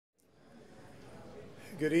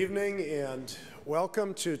Good evening and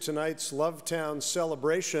welcome to tonight's Lovetown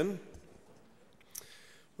celebration.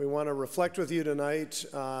 We want to reflect with you tonight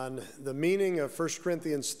on the meaning of 1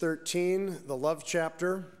 Corinthians 13, the love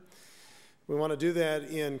chapter. We want to do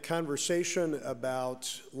that in conversation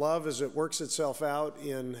about love as it works itself out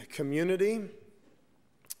in community.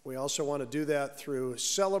 We also want to do that through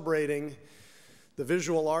celebrating the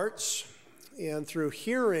visual arts and through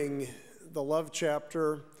hearing the love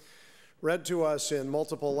chapter read to us in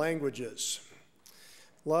multiple languages.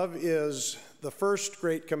 Love is the first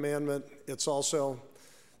great commandment. It's also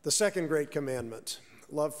the second great commandment,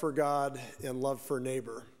 love for God and love for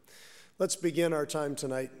neighbor. Let's begin our time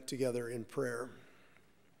tonight together in prayer.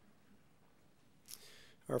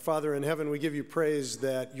 Our Father in heaven, we give you praise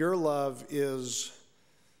that your love is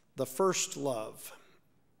the first love.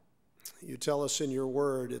 You tell us in your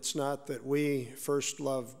word, it's not that we first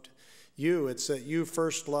loved you, it's that you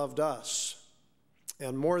first loved us.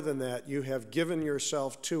 And more than that, you have given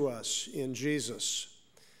yourself to us in Jesus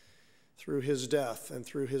through his death and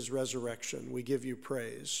through his resurrection. We give you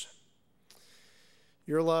praise.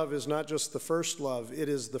 Your love is not just the first love, it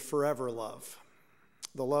is the forever love,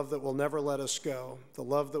 the love that will never let us go, the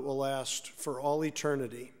love that will last for all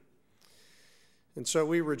eternity. And so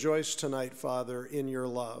we rejoice tonight, Father, in your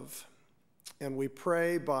love. And we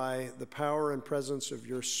pray by the power and presence of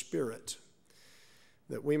your Spirit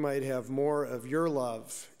that we might have more of your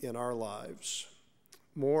love in our lives,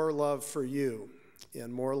 more love for you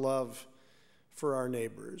and more love for our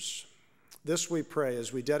neighbors. This we pray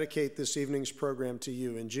as we dedicate this evening's program to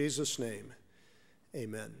you. In Jesus' name,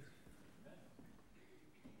 amen.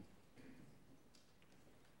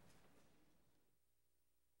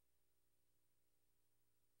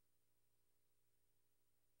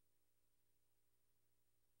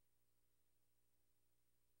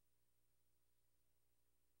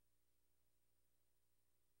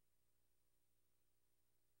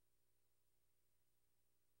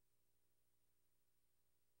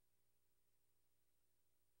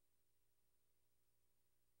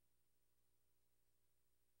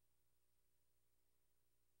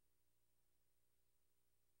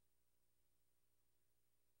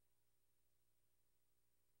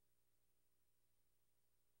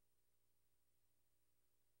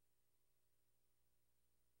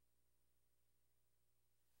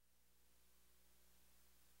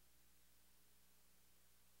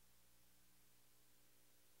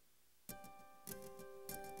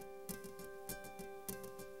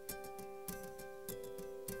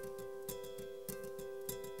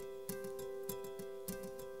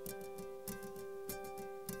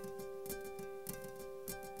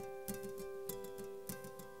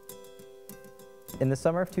 In the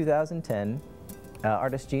summer of 2010,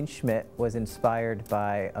 artist Gene Schmidt was inspired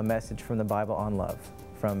by a message from the Bible on love,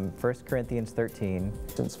 from 1 Corinthians 13.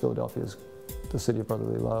 Since Philadelphia is the city of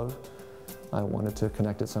brotherly love, I wanted to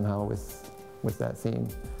connect it somehow with that theme.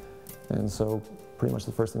 And so pretty much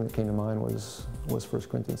the first thing that came to mind was 1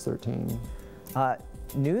 Corinthians 13.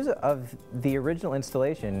 News of the original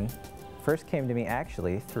installation first came to me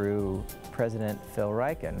actually through President Phil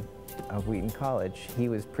Wheaton of Wheaton College. He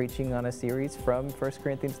was preaching on a series from 1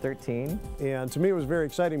 Corinthians 13. And to me it was very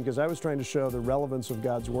exciting because I was trying to show the relevance of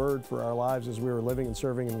God's word for our lives as we were living and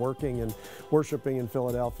serving and working and worshiping in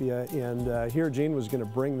Philadelphia. And here Gene was going to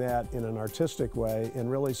bring that in an artistic way and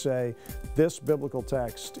really say, this biblical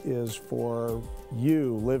text is for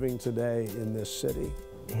you living today in this city.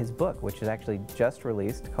 His book, which is actually just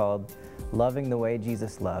released, called Loving the Way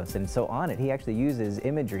Jesus Loves. And so on it, he actually uses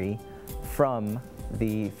imagery from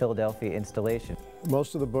the Philadelphia installation.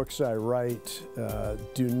 Most of the books I write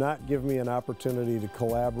do not give me an opportunity to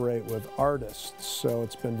collaborate with artists, so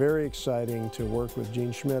it's been very exciting to work with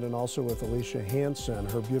Gene Schmidt and also with Alicia Hansen,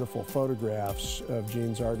 her beautiful photographs of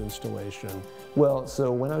Gene's art installation. Well,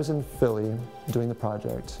 so when I was in Philly doing the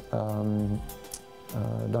project,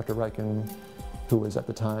 Dr. Wheaton, who was at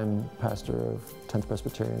the time pastor of 10th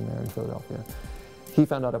Presbyterian there in Philadelphia, he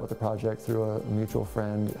found out about the project through a mutual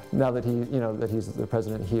friend. Now that he's the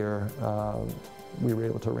president here, we were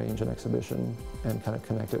able to arrange an exhibition and kind of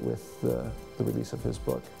connect it with the release of his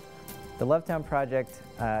book. The Lovetown project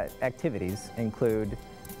activities include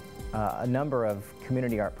a number of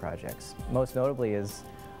community art projects. Most notably is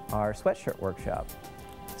our sweatshirt workshop.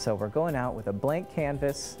 So we're going out with a blank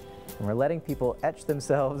canvas and we're letting people etch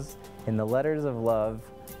themselves in the letters of love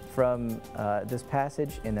from this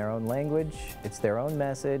passage in their own language. It's their own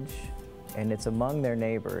message, and it's among their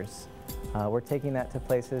neighbors. We're taking that to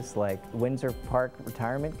places like Windsor Park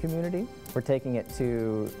Retirement Community. We're taking it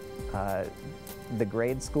to the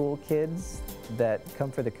grade school kids that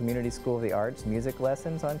come for the Community School of the Arts music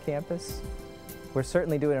lessons on campus. We're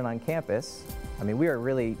certainly doing it on campus. I mean, we are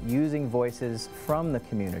really using voices from the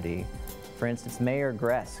community. For instance, Mayor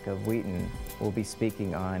Gresk of Wheaton will be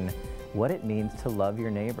speaking on what it means to love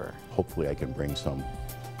your neighbor. Hopefully I can bring some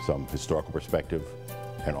historical perspective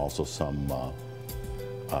and also some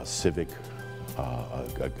civic,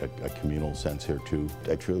 a communal sense here too.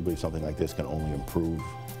 I truly believe something like this can only improve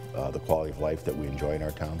the quality of life that we enjoy in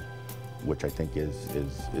our town, which I think is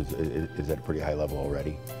at a pretty high level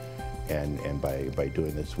already. And by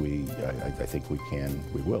doing this, I think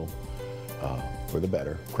we will, for the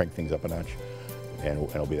better, crank things up a notch, and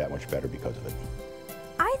it'll be that much better because of it.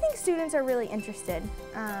 I think students are really interested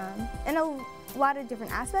in a lot of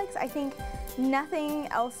different aspects. I think nothing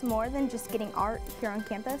else more than just getting art here on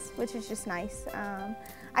campus, which is just nice.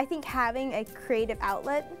 I think having a creative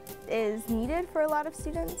outlet is needed for a lot of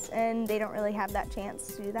students, and they don't really have that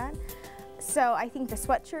chance to do that. So I think the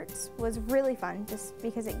sweatshirts was really fun just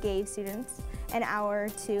because it gave students an hour or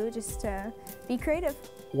two just to be creative.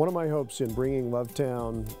 One of my hopes in bringing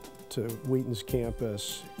Lovetown to Wheaton's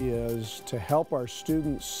campus is to help our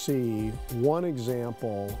students see one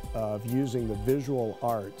example of using the visual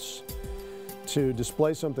arts to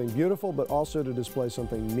display something beautiful, but also to display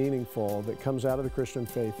something meaningful that comes out of the Christian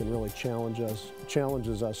faith and really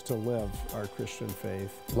challenges us to live our Christian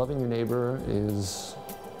faith. Loving your neighbor is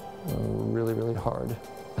really, really hard,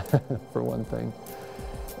 for one thing.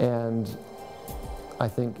 And I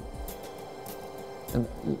think, and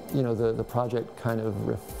you know, the project kind of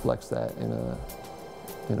reflects that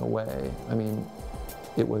in a way. I mean,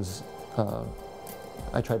 it was,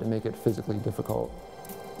 I tried to make it physically difficult,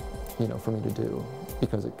 you know, for me to do,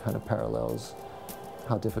 because it kind of parallels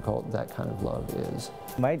how difficult that kind of love is.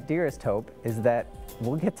 My dearest hope is that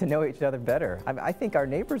we'll get to know each other better. I think our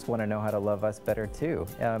neighbors want to know how to love us better too.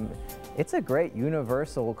 It's a great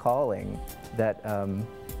universal calling that,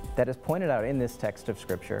 that is pointed out in this text of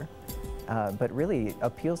Scripture, but really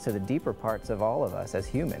appeals to the deeper parts of all of us as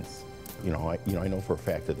humans. I know for a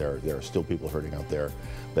fact that there are still people hurting out there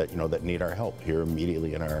that that need our help here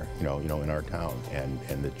immediately in our in our town,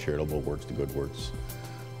 and the charitable works, the good works,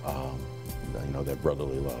 that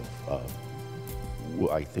brotherly love,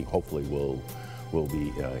 I think hopefully will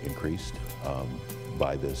be increased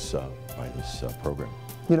by this program.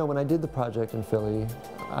 You know, when I did the project in Philly,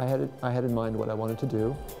 I had in mind what I wanted to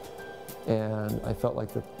do, and I felt like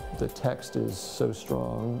the text is so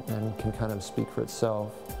strong and can kind of speak for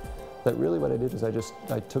itself, that really what I did is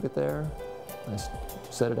I took it there, I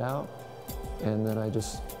set it out, and then I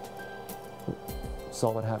just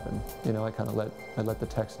saw what happened. You know, I kind of let the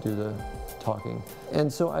text do the talking.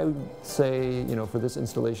 And so I would say, for this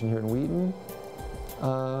installation here in Wheaton,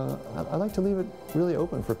 I like to leave it really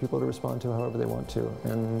open for people to respond to however they want to,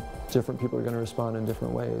 and different people are going to respond in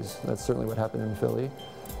different ways. That's certainly what happened in Philly,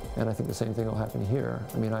 and I think the same thing will happen here.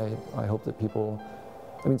 I mean, I hope that people,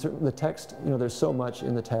 certainly the text, there's so much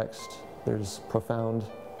in the text. There's profound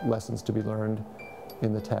lessons to be learned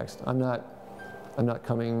in the text. I'm not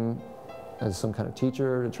coming as some kind of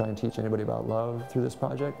teacher to try and teach anybody about love through this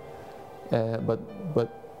project, but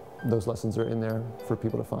those lessons are in there for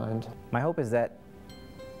people to find. My hope is that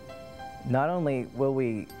not only will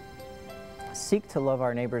we seek to love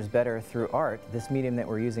our neighbors better through art, this medium that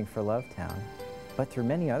we're using for Lovetown, but through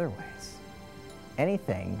many other ways.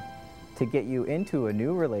 Anything to get you into a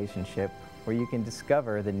new relationship where you can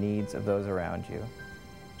discover the needs of those around you.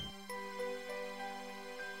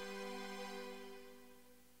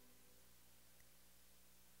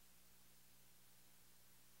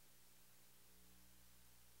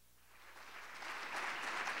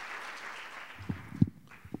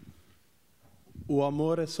 O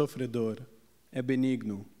amor é sofredor, é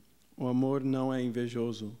benigno. O amor não é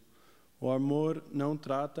invejoso. O amor não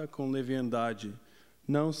trata com leviandade,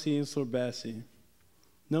 não se ensoberbece,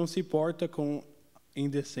 não se porta com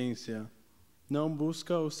indecência, não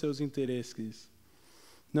busca os seus interesses,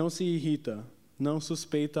 não se irrita, não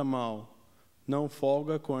suspeita mal, não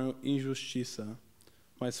folga com a injustiça,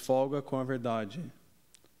 mas folga com a verdade.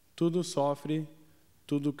 Tudo sofre,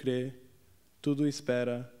 tudo crê, tudo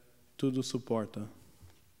espera, tudo suporta.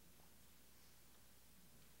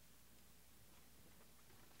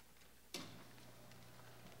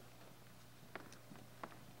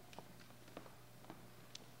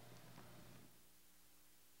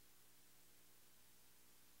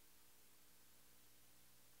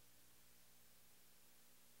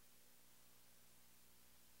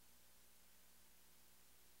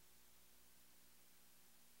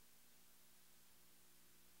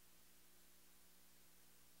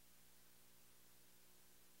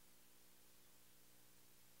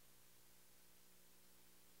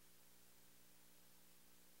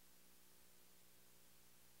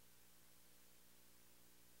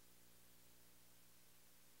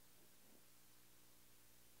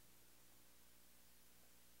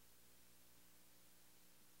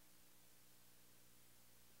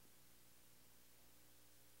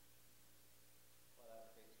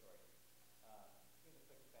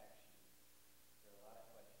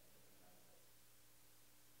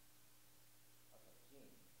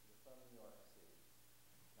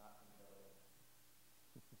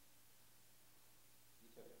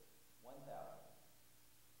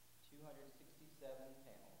 panels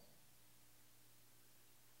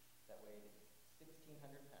that weighed 1,600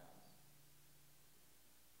 pounds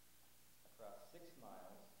across 6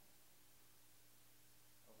 miles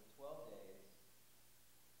over 12 days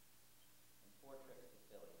and 4 trips to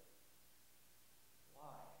Philly. Why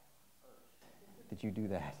on earth did you do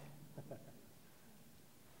that?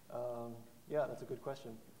 Yeah, that's a good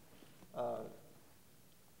question.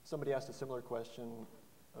 Somebody asked a similar question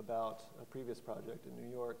about a previous project in New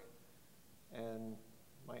York, and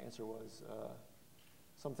my answer was,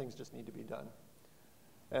 some things just need to be done.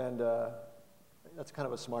 And that's kind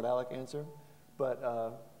of a smart aleck answer, but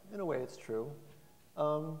in a way it's true.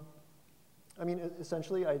 I mean,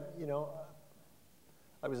 essentially, I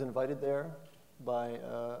was invited there by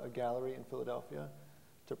a gallery in Philadelphia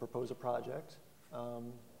to propose a project,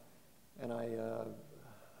 and I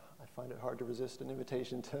find it hard to resist an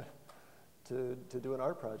invitation to do an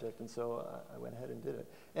art project, and so I went ahead and did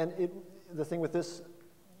it. And the thing with this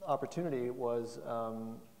opportunity was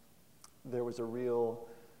there was a real,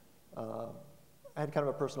 I had kind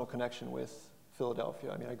of a personal connection with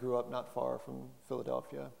Philadelphia. I mean, I grew up not far from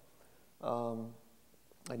Philadelphia.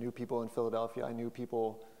 I knew people in Philadelphia. I knew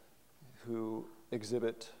people who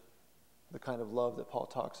exhibit the kind of love that Paul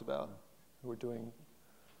talks about, who are doing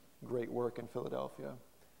great work in Philadelphia.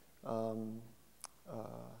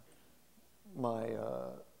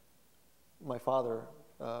 My father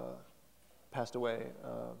passed away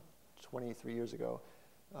 23 years ago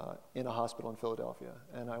in a hospital in Philadelphia,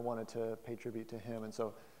 and I wanted to pay tribute to him, and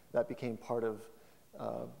so that became part of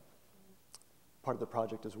the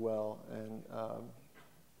project as well. And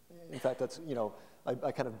in fact, that's,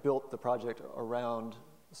 I kind of built the project around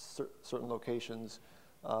certain locations,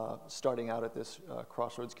 starting out at this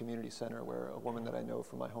Crossroads Community Center, where a woman that I know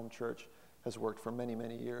from my home church has worked for many,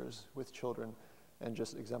 many years with children and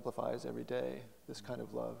just exemplifies every day this kind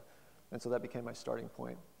of love. And so that became my starting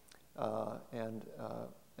point. And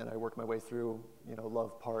I worked my way through,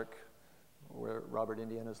 Love Park, where Robert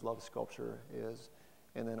Indiana's Love Sculpture is,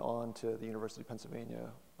 and then on to the University of Pennsylvania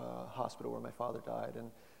hospital where my father died.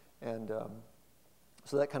 And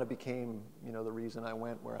so that kind of became, the reason I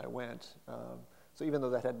went where I went. So even though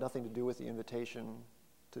that had nothing to do with the invitation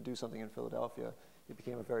to do something in Philadelphia, it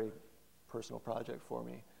became a very personal project for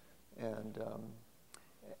me, and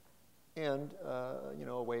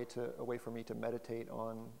a way for me to meditate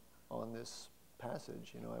on this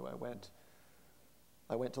passage.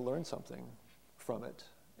 I went to learn something from it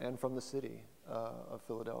and from the city of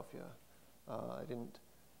Philadelphia. I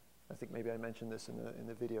think maybe I mentioned this in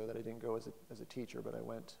the video, that I didn't go as a teacher, but I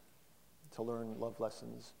went to learn love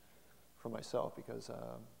lessons for myself, because I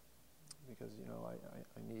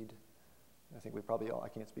need, I think we probably all, I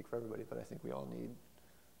can't speak for everybody, but I think we all need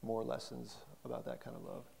more lessons about that kind of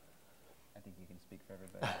love. I think you can speak for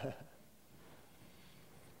everybody.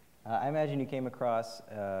 I imagine you came across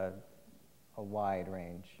a wide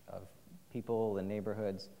range of people and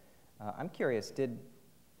neighborhoods. I'm curious, did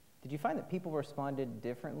you find that people responded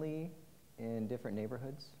differently in different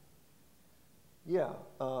neighborhoods? Yeah.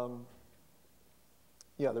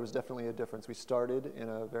 Yeah, there was definitely a difference. We started in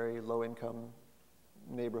a very low-income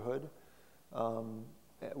neighborhood,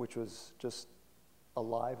 which was just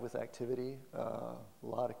alive with activity. A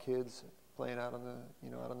lot of kids playing out on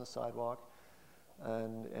the sidewalk,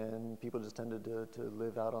 and people just tended to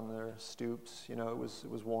live out on their stoops. It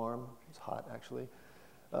was warm. It was hot, actually,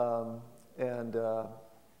 and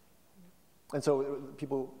so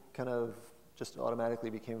people kind of just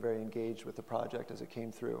automatically became very engaged with the project as it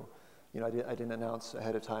came through. I didn't announce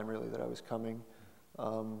ahead of time really that I was coming,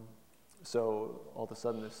 so all of a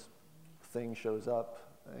sudden this thing shows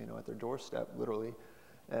up, at their doorstep, literally,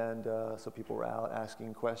 and so people were out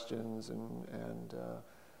asking questions and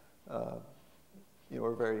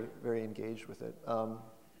were very, very engaged with it,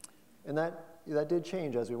 and that did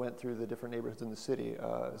change as we went through the different neighborhoods in the city,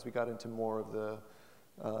 as we got into more of the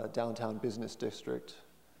downtown business district.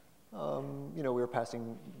 We were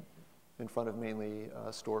passing in front of mainly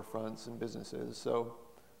storefronts and businesses, so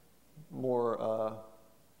more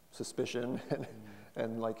suspicion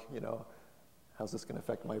and like, how's this going to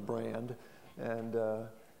affect my brand, and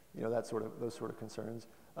those sort of concerns.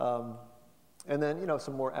 And then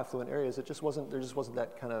some more affluent areas. There just wasn't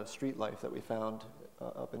that kind of street life that we found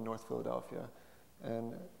up in North Philadelphia,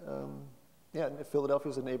 and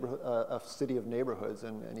Philadelphia is a city of neighborhoods,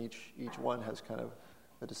 and each one has kind of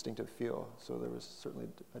a distinctive feel, so there was certainly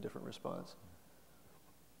a different response.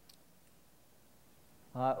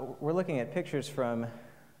 We're looking at pictures from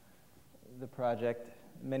the project.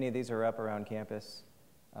 Many of these are up around campus,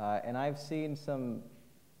 and I've seen some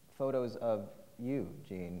photos of you,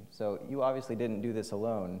 Gene. So you obviously didn't do this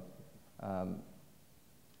alone.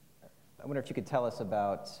 I wonder if you could tell us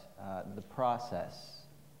about the process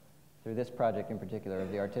through this project in particular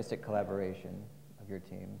of the artistic collaboration of your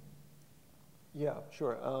team. Yeah,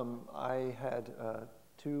 sure. I had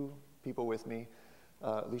two people with me.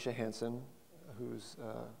 Alicia Hansen, who's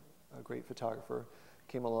a great photographer,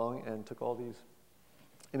 came along and took all these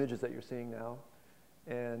images that you're seeing now.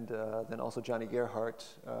 And then also Johnny Gerhardt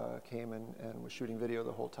came and was shooting video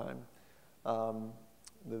the whole time.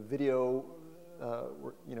 The video,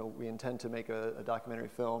 we intend to make a documentary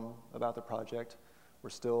film about the project. We're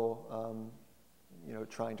still,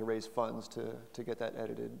 trying to raise funds to get that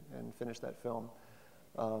edited and finish that film.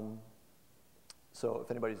 So if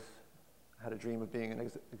anybody's had a dream of being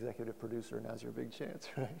an executive producer, now's your big chance,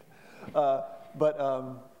 right?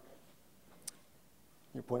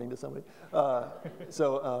 You're pointing to somebody.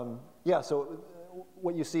 So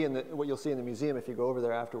what you'll see in the museum, if you go over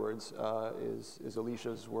there afterwards, is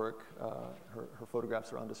Alicia's work. Her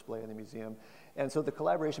photographs are on display in the museum, and so the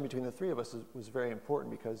collaboration between the three of us was very important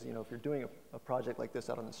because if you're doing a project like this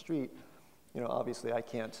out on the street, obviously I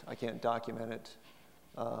can't document it.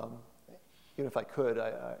 Even if I could,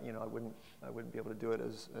 I wouldn't be able to do it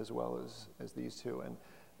as well as these two.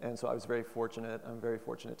 And so I was very fortunate. I'm very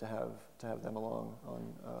fortunate to have them along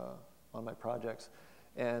on my projects,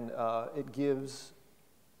 and it gives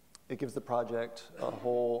the project a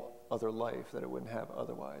whole other life that it wouldn't have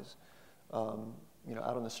otherwise.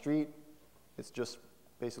 Out on the street, it's just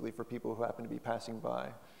basically for people who happen to be passing by,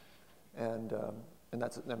 and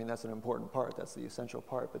that's an important part. That's the essential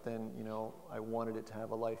part. But then I wanted it to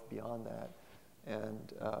have a life beyond that,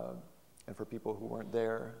 and for people who weren't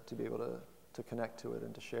there to be able to connect to it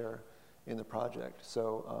and to share in the project.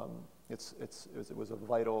 So it was a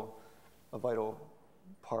vital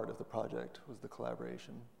part of the project was the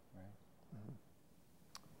collaboration. Right.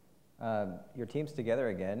 Mm-hmm. Your team's together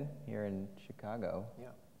again here in Chicago.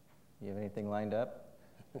 Yeah. You have anything lined up?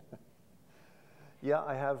 Yeah,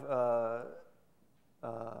 I have.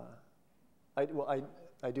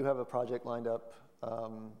 I do have a project lined up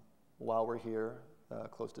while we're here,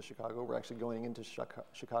 close to Chicago. We're actually going into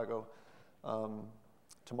Chicago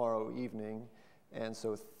tomorrow evening, and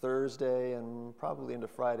so Thursday and probably into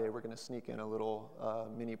Friday we're going to sneak in a little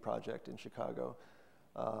mini project in Chicago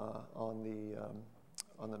on the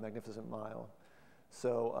Magnificent Mile.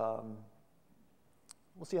 So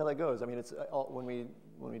we'll see how that goes. I mean, it's when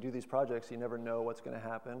we do these projects, you never know what's going to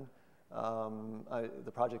happen.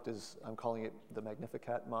 The project I'm calling it the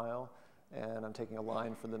Magnificat Mile, and I'm taking a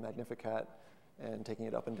line from the Magnificat and taking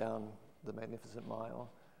it up and down the Magnificent Mile.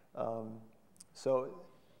 So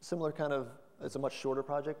similar kind of, it's a much shorter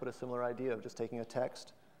project, but a similar idea of just taking a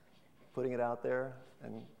text, putting it out there,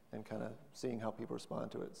 and kind of seeing how people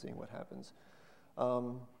respond to it, seeing what happens.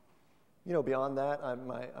 Beyond that,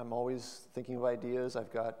 I'm always thinking of ideas.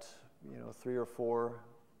 I've got 3 or 4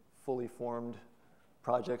 fully formed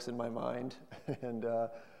projects in my mind, and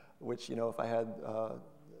which if I had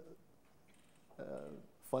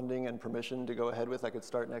funding and permission to go ahead with, I could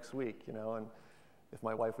start next week. And if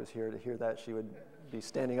my wife was here to hear that, she would be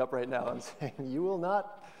standing up right now and saying, "You will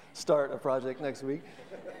not start a project next week."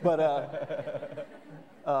 But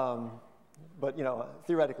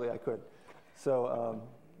theoretically, I could. So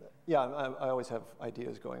I always have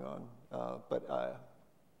ideas going on, but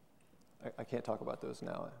I can't talk about those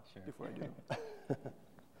now. Sure. Before I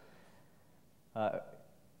do.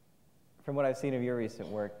 From what I've seen of your recent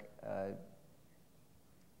work,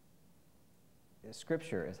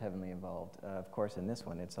 Scripture is heavily involved. Of course, in this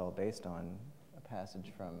one, it's all based on a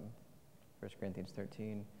passage from 1 Corinthians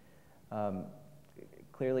 13.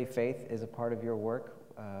 Clearly, faith is a part of your work.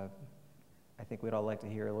 I think we'd all like to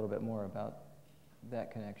hear a little bit more about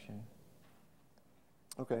that connection.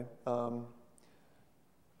 Okay.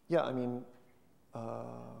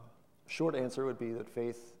 Short answer would be that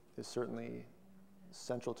faith is certainly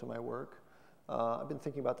central to my work. I've been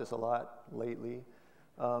thinking about this a lot lately.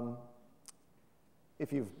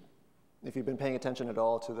 If you've been paying attention at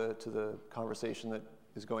all to the conversation that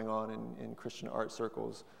is going on in Christian art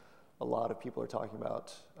circles, a lot of people are talking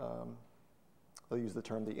about, they'll use the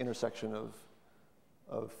term, the intersection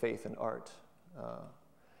of faith and art.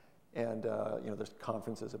 There's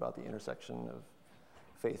conferences about the intersection of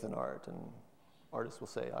faith and art, and artists will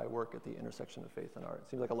say, "I work at the intersection of faith and art." It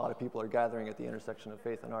seems like a lot of people are gathering at the intersection of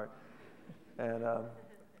faith and art. And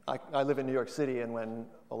I live in New York City, and when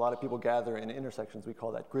a lot of people gather in intersections, we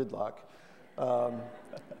call that gridlock.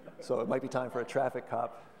 So it might be time for a traffic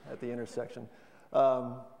cop at the intersection.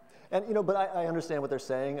 But I understand what they're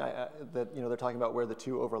saying, that they're talking about where the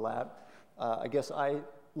two overlap. I guess I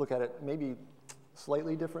look at it maybe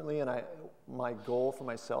slightly differently, and my goal for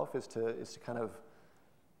myself is to kind of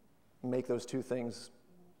make those two things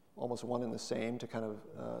almost one and the same to kind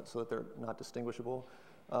of, so that they're not distinguishable,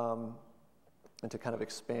 and to kind of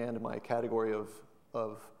expand my category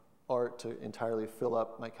of art to entirely fill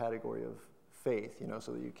up my category of faith, you know,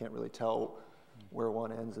 so that you can't really tell where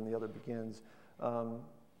one ends and the other begins.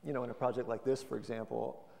 You know, in a project like this, for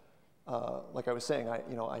example, like I was saying,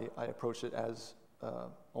 I approached it as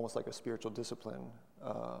almost like a spiritual discipline,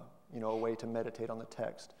 you know, a way to meditate on the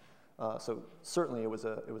text. So certainly it was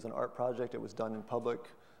an art project. It was done in public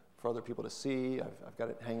for other people to see. I've got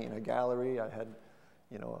it hanging in a gallery. I had,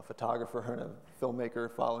 you know, a photographer and a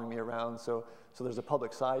filmmaker following me around. So there's a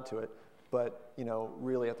public side to it. But, you know,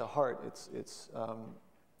 really at the heart, it's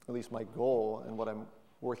at least my goal, and what I'm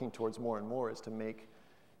working towards more and more is to make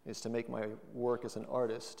my work as an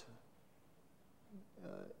artist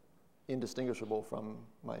indistinguishable from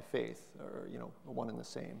my faith, or, you know, one and the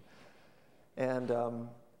same. And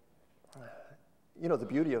you know, the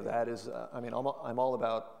beauty of that is, I mean, I'm all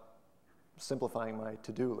about simplifying my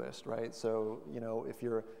to-do list, right? So, you know, if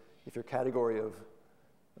your category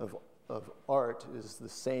of art is the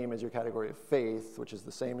same as your category of faith, which is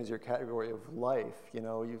the same as your category of life, you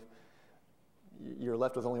know, you're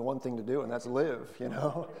left with only one thing to do, and that's live, you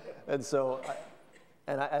know? And so,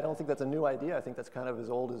 I don't think that's a new idea. I think that's kind of as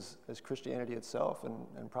old as Christianity itself,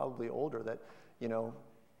 and probably older, that, you know,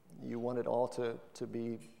 you want it all to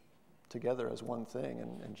be together as one thing,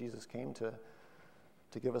 and Jesus came to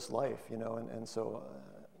give us life, you know, and so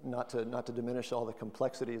not to diminish all the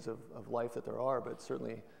complexities of life that there are, but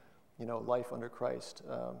certainly, you know, life under Christ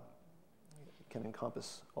can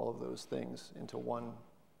encompass all of those things into one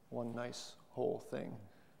nice whole thing.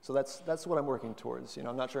 So that's what I'm working towards. You know,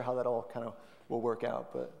 I'm not sure how that all kind of will work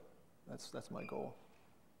out, but that's my goal.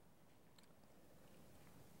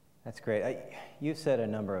 That's great. You've said a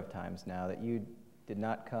number of times now that you did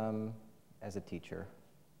not come as a teacher.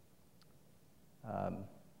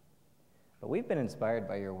 But we've been inspired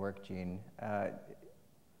by your work, Gene.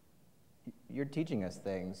 You're teaching us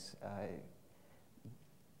things.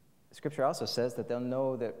 Scripture also says that they'll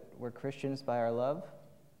know that we're Christians by our love.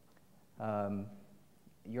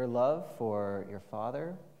 Your love for your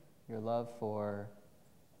Father, your love for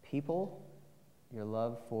people, your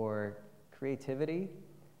love for creativity,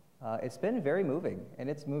 it's been very moving, and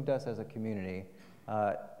it's moved us as a community.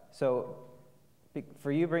 So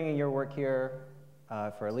for you bringing your work here,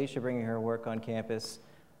 for Alicia bringing her work on campus,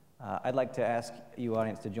 I'd like to ask you,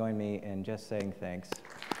 audience, to join me in just saying thanks.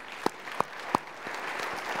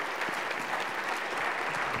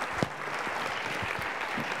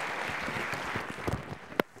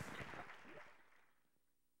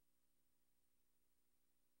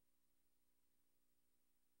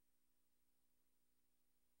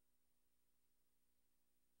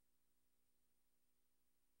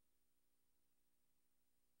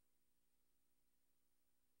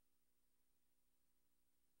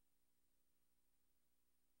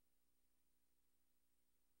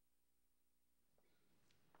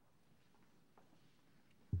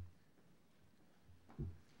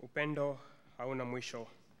 Upendo hauna mwisho,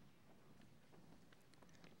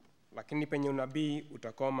 lakini penye unabii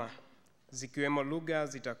utakoma, zikiwemo lugha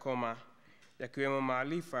zitakoma, yakiwemo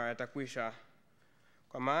maarifa yatakwisha.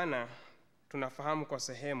 Kwa maana tunafahamu kwa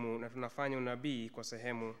sehemu na tunafanya unabii kwa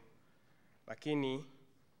sehemu, lakini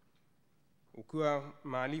ukiwa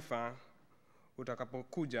maarifa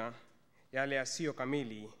utakapokuja, yale yasiyo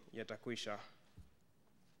kamili yatakwisha.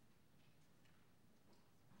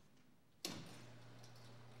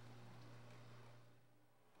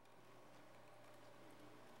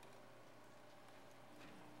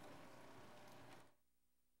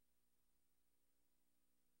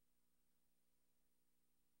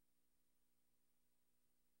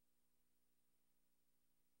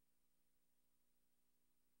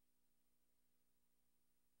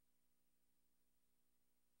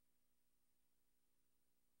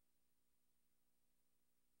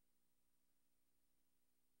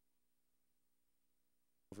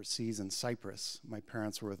 Overseas in Cyprus. My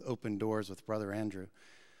parents were with Open Doors with Brother Andrew.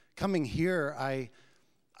 Coming here, I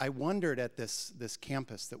wondered at this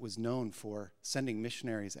campus that was known for sending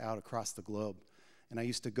missionaries out across the globe. And I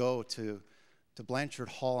used to go to Blanchard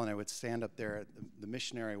Hall, and I would stand up there at the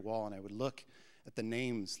missionary wall, and I would look at the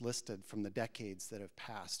names listed from the decades that have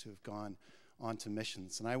passed who have gone on to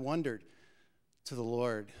missions. And I wondered to the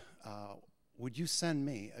Lord, would you send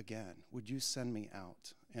me again? Would you send me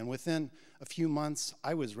out? And within a few months,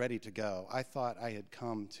 I was ready to go. I thought I had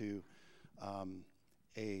come to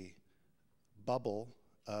a bubble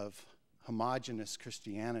of homogeneous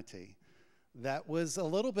Christianity that was a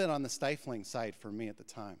little bit on the stifling side for me at the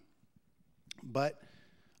time. But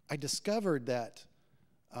I discovered that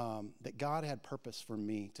that God had purpose for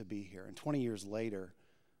me to be here. And 20 years later,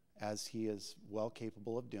 as he is well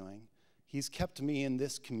capable of doing, he's kept me in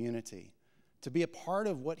this community to be a part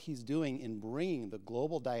of what he's doing in bringing the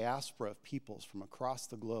global diaspora of peoples from across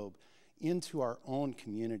the globe into our own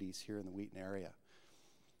communities here in the Wheaton area.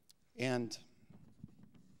 And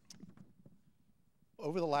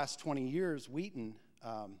over the last 20 years, Wheaton,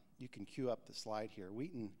 you can cue up the slide here,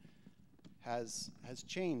 Wheaton has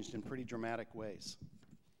changed in pretty dramatic ways.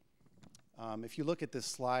 If you look at this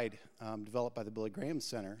slide developed by the Billy Graham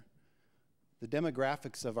Center, the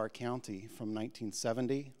demographics of our county from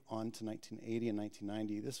 1970 on to 1980 and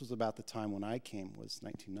 1990, this was about the time when I came, was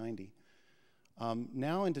 1990.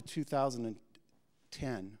 Now into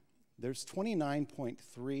 2010, there's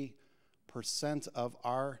 29.3% of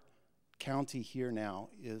our county here now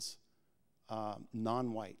is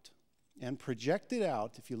non-white. And projected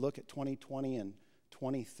out, if you look at 2020 and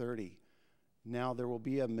 2030, now there will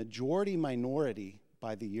be a majority minority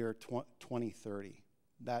by the year 2030.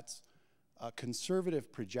 That's a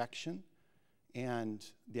conservative projection, and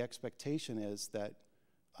the expectation is that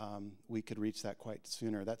we could reach that quite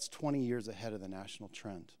sooner. That's 20 years ahead of the national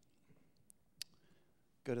trend.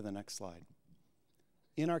 Go to the next slide.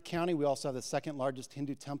 In our county, we also have the second largest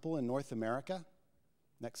Hindu temple in North America.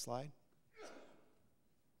 Next slide.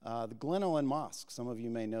 The Glen Ellen Mosque, some of you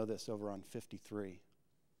may know this, over on 53.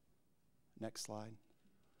 Next slide.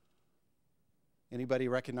 Anybody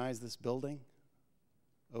recognize this building?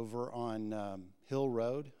 Over on Hill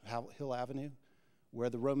Road, Hill Avenue, where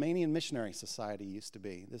the Romanian Missionary Society used to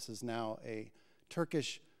be. This is now a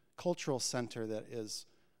Turkish cultural center that is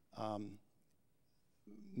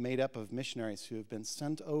made up of missionaries who have been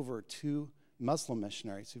sent over to Muslim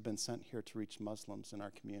missionaries who've been sent here to reach Muslims in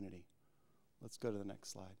our community. Let's go to the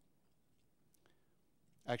next slide.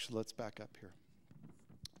 Actually, let's back up here.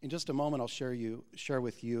 In just a moment, I'll share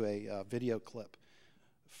with you a video clip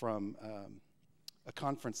from a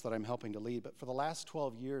conference that I'm helping to lead. But for the last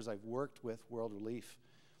 12 years, I've worked with World Relief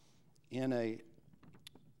in an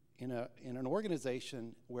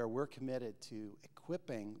organization where we're committed to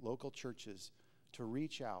equipping local churches to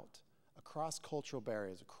reach out across cultural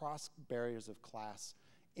barriers, across barriers of class,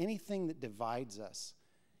 anything that divides us,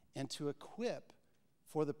 and to equip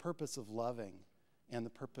for the purpose of loving and the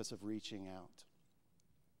purpose of reaching out.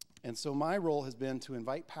 And so my role has been to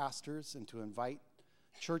invite pastors and to invite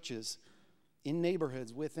churches in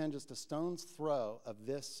neighborhoods within just a stone's throw of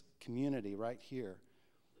this community right here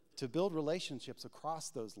to build relationships across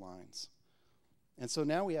those lines. And so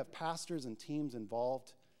now we have pastors and teams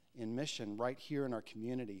involved in mission right here in our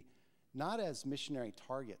community, not as missionary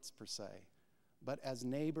targets per se, but as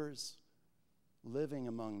neighbors living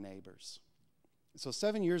among neighbors. So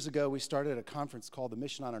 7 years ago, we started a conference called the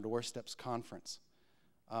Mission on Our Doorsteps Conference.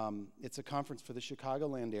 It's a conference for the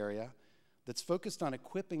Chicagoland area that's focused on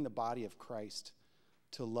equipping the body of Christ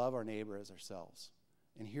to love our neighbor as ourselves.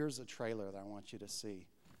 And here's a trailer that I want you to see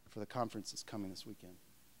for the conference that's coming this weekend.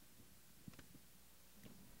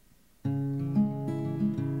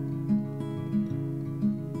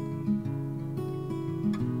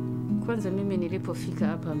 Kwanza mimi nilipofika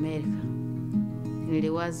hapa Amerika,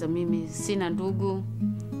 niliwaza mimi sina ndugu,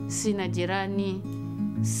 sina jirani,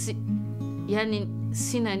 yani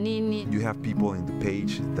sina nini. You have people in the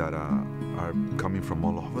page that are coming from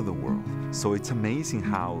all over the world. So it's amazing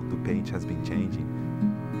how the page has been changing.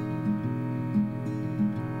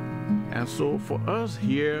 And so for us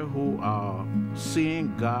here who are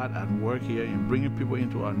seeing God at work here and bringing people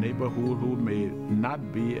into our neighborhood who may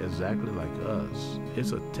not be exactly like us,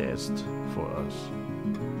 it's a test for us.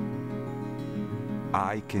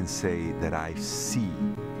 I can say that I see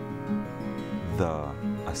the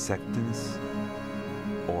acceptance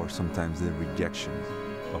or sometimes the rejection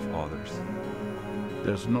of others.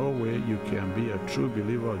 There's no way you can be a true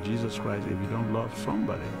believer of Jesus Christ if you don't love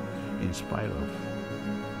somebody in spite of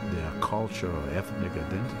their culture or ethnic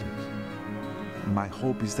identities. My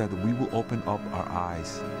hope is that we will open up our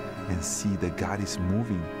eyes and see that God is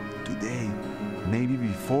moving today. Maybe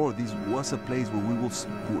before this was a place where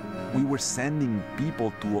we were sending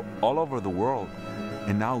people to all over the world,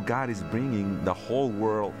 and now God is bringing the whole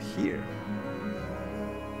world here.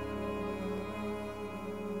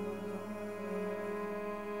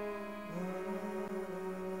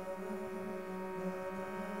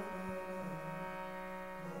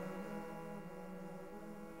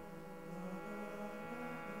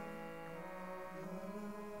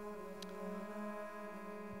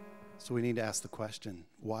 So we need to ask the question,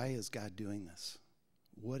 why is God doing this?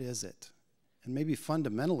 What is it? And maybe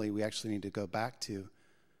fundamentally, we actually need to go back to,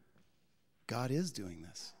 God is doing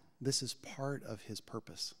this. This is part of his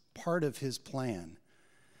purpose, part of his plan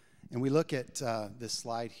And we look at this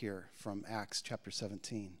slide here from Acts chapter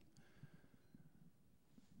 17.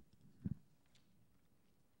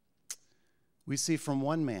 We see from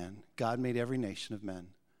one man, God made every nation of men,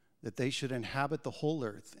 that they should inhabit the whole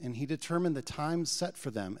earth, and he determined the times set for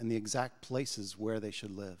them and the exact places where they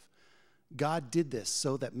should live. God did this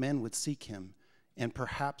so that men would seek him and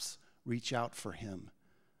perhaps reach out for him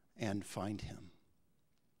and find him.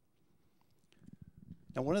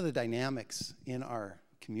 Now, one of the dynamics in our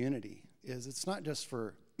community is it's not just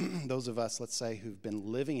for those of us, let's say, who've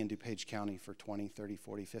been living in DuPage County for 20, 30,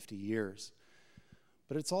 40, 50 years,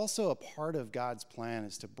 but it's also a part of God's plan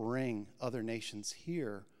is to bring other nations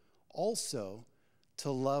here also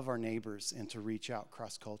to love our neighbors and to reach out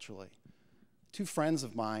cross-culturally. Two friends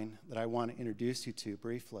of mine that I want to introduce you to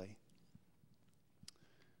briefly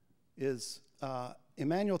is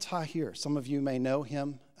Emmanuel Tahir. Some of you may know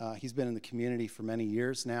him. He's been in the community for many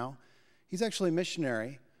years now. He's actually a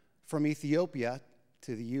missionary from Ethiopia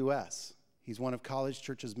to the U.S. He's one of College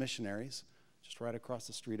Church's missionaries, just right across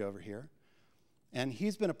the street over here. And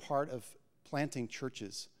he's been a part of planting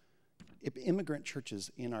churches, immigrant churches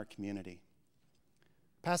in our community.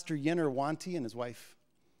 Pastor Yenner Wanti and his wife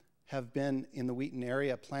have been in the Wheaton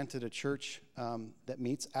area, planted a church that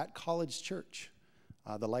meets at College Church,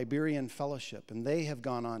 the Liberian Fellowship, and they have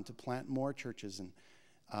gone on to plant more churches in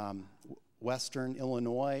western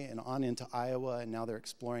Illinois and on into Iowa, and now they're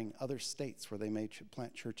exploring other states where they may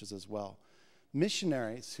plant churches as well.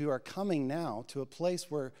 Missionaries who are coming now to a place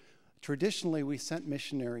where traditionally we sent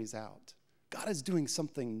missionaries out. God is doing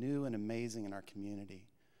something new and amazing in our community.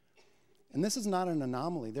 And this is not an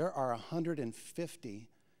anomaly. There are 150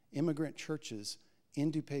 immigrant churches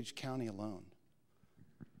in DuPage County alone.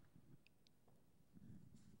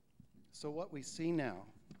 So what we see now,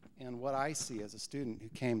 and what I see as a student who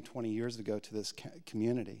came 20 years ago to this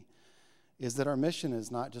community, is that our mission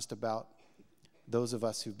is not just about those of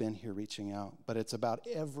us who've been here reaching out, but it's about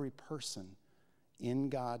every person in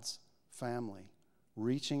God's family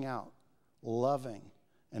reaching out, loving,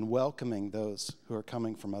 and welcoming those who are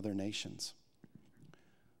coming from other nations.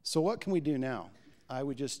 So what can we do now? I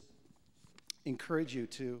would just encourage you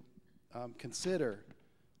to consider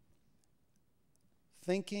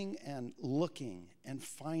thinking and looking and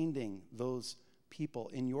finding those people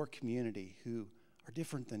in your community who are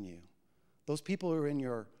different than you. Those people who are in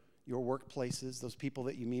your workplaces, those people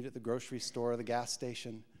that you meet at the grocery store or the gas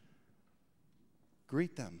station.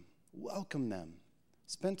 Greet them, welcome them,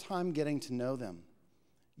 spend time getting to know them.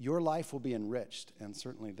 Your life will be enriched, and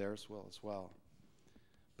certainly theirs will as well.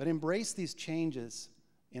 But embrace these changes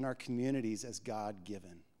in our communities as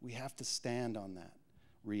God-given. We have to stand on that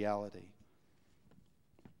reality.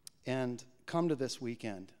 And come to this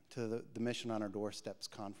weekend, to the Mission on Our Doorsteps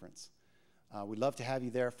conference. We'd love to have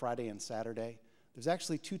you there Friday and Saturday. There's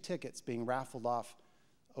actually 2 tickets being raffled off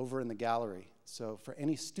over in the gallery. So for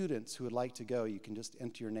any students who would like to go, you can just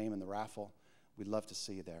enter your name in the raffle. We'd love to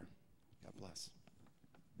see you there. God bless.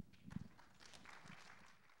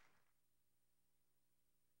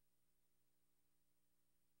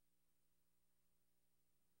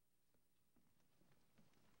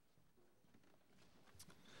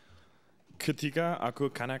 Ketika aku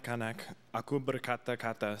kanak-kanak, aku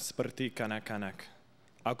berkata-kata seperti kanak-kanak.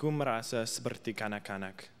 Aku merasa seperti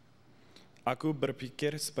kanak-kanak. Aku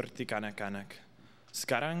berpikir seperti kanak-kanak.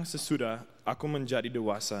 Sekarang sesudah aku menjadi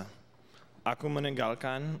dewasa, aku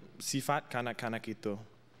meninggalkan sifat kanak-kanak itu.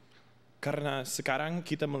 Karena sekarang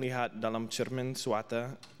kita melihat dalam cermin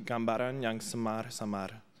suatu gambaran yang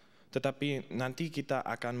samar-samar, tetapi nanti kita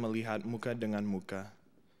akan melihat muka dengan muka.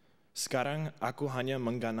 Sekarang aku hanya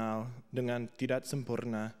mengenal dengan tidak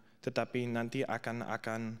sempurna, tetapi nanti akan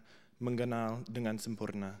mengenal dengan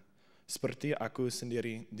sempurna, seperti aku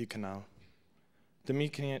sendiri dikenal.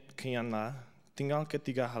 Demikianlah tinggal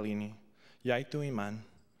ketiga hal ini, yaitu iman,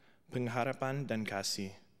 pengharapan, dan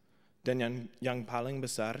kasih. Dan yang paling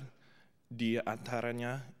besar di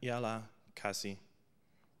antaranya ialah kasih.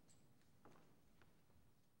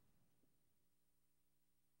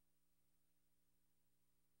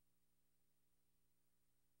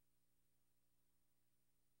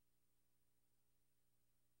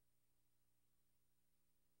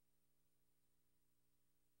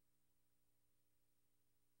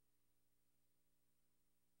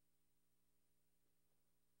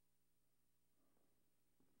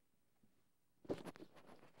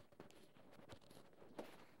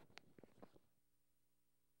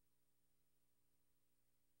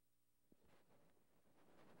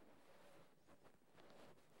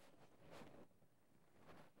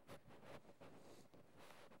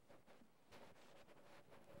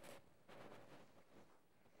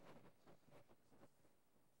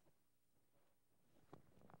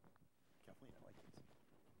 clean. I like these.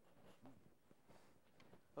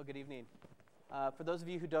 Well, good evening. For those of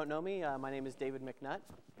you who don't know me, my name is David McNutt,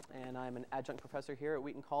 and I'm an adjunct professor here at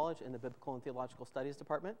Wheaton College in the Biblical and Theological Studies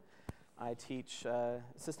Department. I teach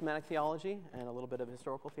systematic theology and a little bit of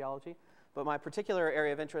historical theology, but my particular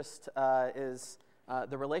area of interest is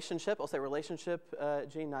the relationship, I'll say relationship,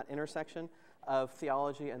 Gene, not intersection, of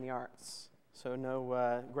theology and the arts. So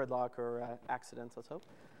no gridlock or accidents, let's hope.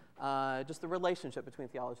 Just the relationship between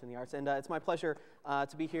theology and the arts. And it's my pleasure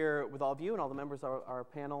to be here with all of you and all the members of our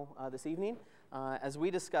panel this evening as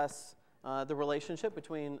we discuss the relationship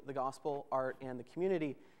between the gospel, art, and the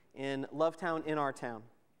community in Lovetown, in our town.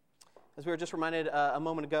 As we were just reminded a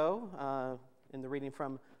moment ago in the reading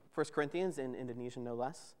from 1 Corinthians, in Indonesian no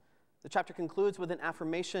less, the chapter concludes with an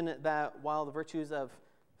affirmation that while the virtues of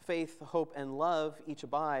faith, hope, and love each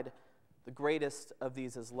abide, the greatest of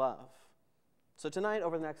these is love. So tonight,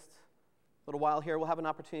 over the next little while here, we'll have an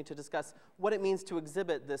opportunity to discuss what it means to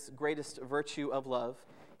exhibit this greatest virtue of love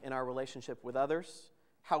in our relationship with others,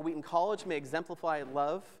 how Wheaton College may exemplify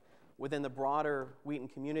love within the broader Wheaton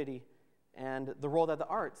community, and the role that the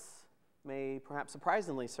arts may perhaps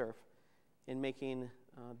surprisingly serve in making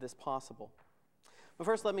this possible. But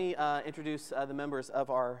first, let me introduce the members of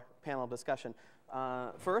our panel discussion.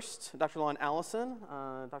 First, Dr. Lon Allison.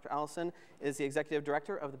 Dr. Allison is the Executive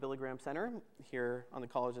Director of the Billy Graham Center here on the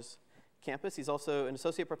college's campus. He's also an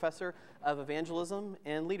Associate Professor of Evangelism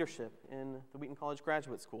and Leadership in the Wheaton College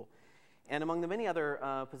Graduate School. And among the many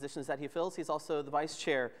other positions that he fills, he's also the Vice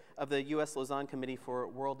Chair of the U.S. Lausanne Committee for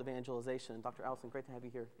World Evangelization. Dr. Allison, great to have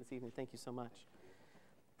you here this evening. Thank you so much.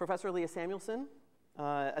 Professor Leah Samuelson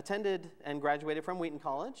attended and graduated from Wheaton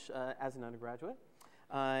College as an undergraduate.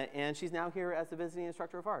 And she's now here as the visiting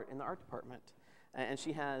instructor of art in the art department. And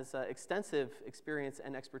she has extensive experience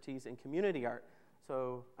and expertise in community art.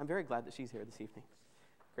 So I'm very glad that she's here this evening.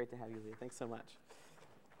 Great to have you, Leah. Thanks so much.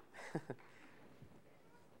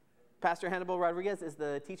 Pastor Hannibal Rodriguez is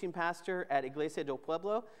the teaching pastor at Iglesia del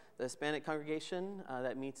Pueblo, the Hispanic congregation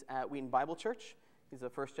that meets at Wheaton Bible Church. He's a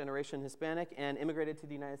first-generation Hispanic and immigrated to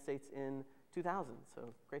the United States in 2000. So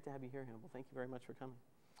great to have you here, Hannibal. Thank you very much for coming.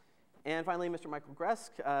 And finally, Mr. Michael Gresk.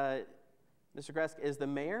 Mr. Gresk is the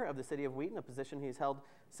mayor of the city of Wheaton, a position he's held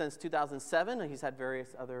since 2007. He's had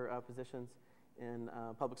various other positions in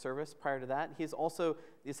public service prior to that. He's also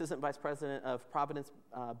the assistant vice president of Providence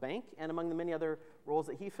Bank, and among the many other roles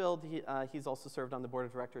that he filled, he's also served on the board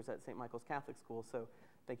of directors at St. Michael's Catholic School. So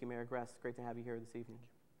thank you, Mayor Gresk. Great to have you here this evening.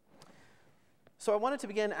 So I wanted to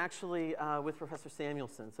begin actually with Professor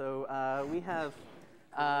Samuelson. So we have,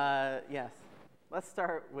 yes, let's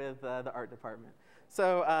start with the art department.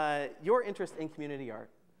 So your interest in community art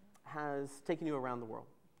has taken you around the world.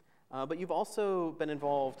 But you've also been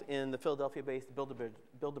involved in the Philadelphia-based Build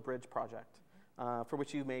a Bridge project, for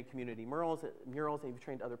which you made community murals, and you've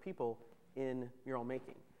trained other people in mural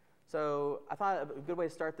making. So I thought a good way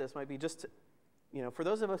to start this might be just, for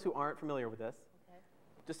those of us who aren't familiar with this,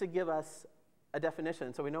 just to give us a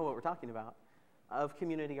definition so we know what we're talking about of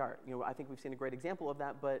community art. I think we've seen a great example of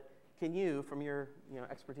that, but can you, from your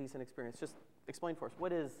expertise and experience, just explain for us,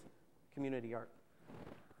 what is community art?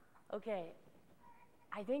 Okay.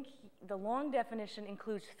 I think the long definition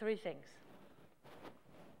includes three things.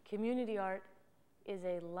 Community art is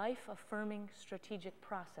a life-affirming strategic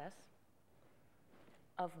process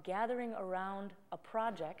of gathering around a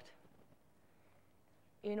project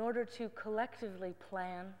in order to collectively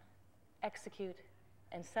plan, execute,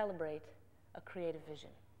 and celebrate a creative vision.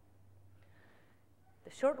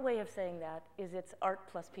 The short way of saying that is it's art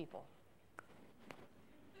plus people.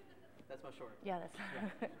 That's much shorter. Yeah, that's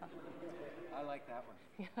yeah. I like that one.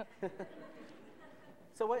 Yeah.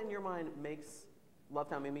 So what in your mind makes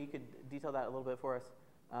Lovetown, maybe you could detail that a little bit for us,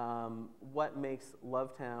 what makes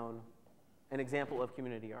Lovetown an example of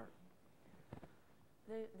community art?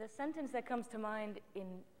 The sentence that comes to mind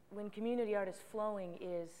when community art is flowing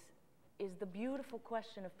is the beautiful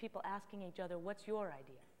question of people asking each other, what's your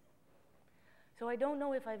idea? So I don't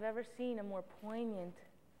know if I've ever seen a more poignant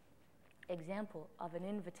example of an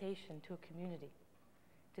invitation to a community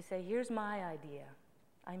to say, here's my idea,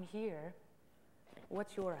 I'm here,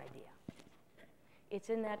 what's your idea? It's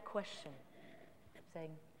in that question,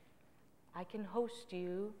 saying, I can host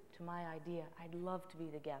you to my idea, I'd love to be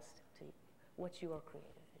the guest to you. What's your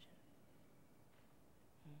creative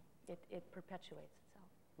vision? It perpetuates itself.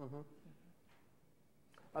 Mm-hmm.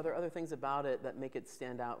 Mm-hmm. Are there other things about it that make it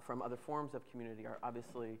stand out from other forms of community art?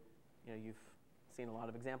 Obviously, you've seen a lot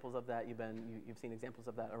of examples of that. You've seen examples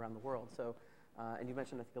of that around the world. So, and you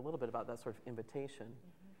mentioned, I think, a little bit about that sort of invitation.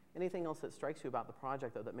 Mm-hmm. Anything else that strikes you about the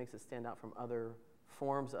project, though, that makes it stand out from other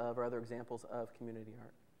forms of or other examples of community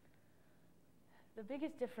art? The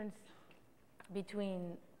biggest difference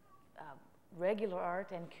between regular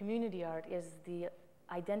art and community art is the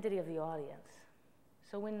identity of the audience.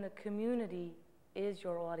 So when the community is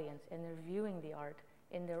your audience and they're viewing the art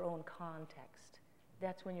in their own context,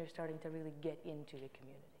 that's when you're starting to really get into the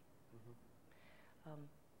community.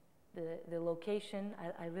 The location,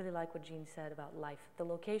 I really like what Jean said about life. The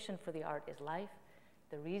location for the art is life,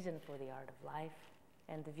 the reason for the art of life,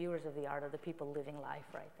 and the viewers of the art are the people living life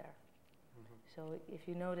right there. So if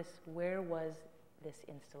you notice, where was this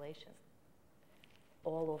installation?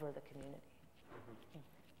 All over the community.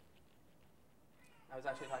 I was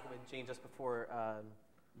actually talking with Gene just before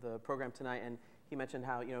the program tonight, and he mentioned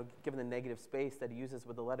how, given the negative space that he uses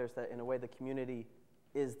with the letters, that in a way the community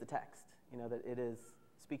is the text, that it is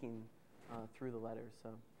speaking through the letters. So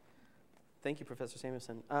thank you, Professor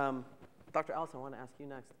Samuelson. Dr. Allison, I want to ask you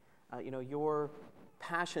next. Your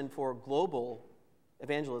passion for global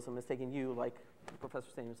evangelism has taken you, like Professor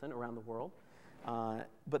Samuelson, around the world.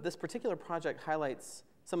 But this particular project highlights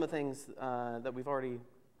some of the things that we've already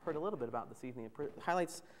heard a little bit about this evening. It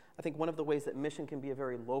highlights, I think, one of the ways that mission can be a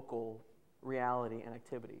very local reality and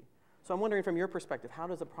activity. So I'm wondering, from your perspective, how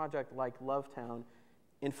does a project like Lovetown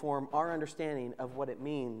inform our understanding of what it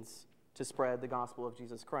means to spread the gospel of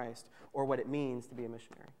Jesus Christ, or what it means to be a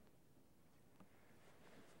missionary?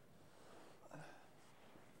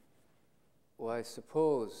 Well, I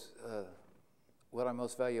suppose what I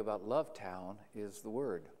most value about Lovetown is the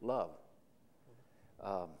word, love.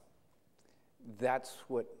 That's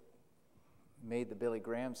what made the Billy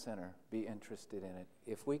Graham Center be interested in it.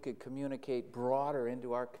 If we could communicate broader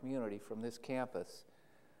into our community from this campus,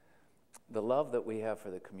 the love that we have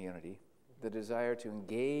for the community, the desire to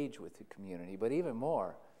engage with the community, but even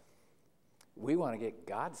more, we want to get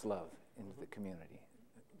God's love into the community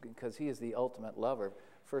because he is the ultimate lover.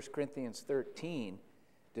 1 Corinthians 13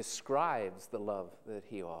 describes the love that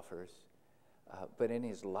he offers, but in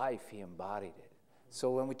his life he embodied it.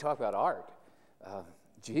 So when we talk about art,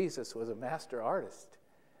 Jesus was a master artist.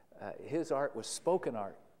 His art was spoken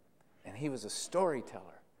art, and he was a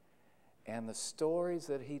storyteller. And the stories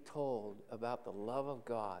that he told about the love of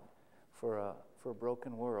God for a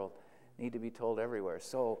broken world need to be told everywhere.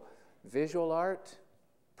 So visual art,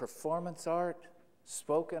 performance art,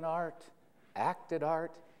 spoken art, acted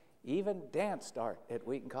art, even danced art at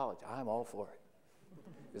Wheaton College. I'm all for it,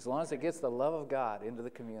 as long as it gets the love of God into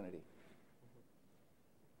the community.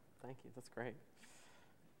 Thank you. That's great.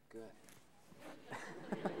 Good.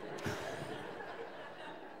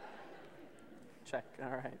 Check.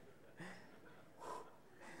 All right.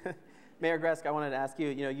 Mayor Gresk, I wanted to ask you,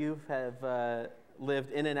 you have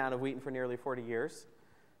lived in and out of Wheaton for nearly 40 years,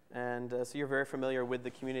 and so you're very familiar with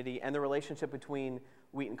the community and the relationship between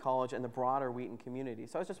Wheaton College and the broader Wheaton community.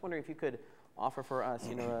 So I was just wondering if you could offer for us,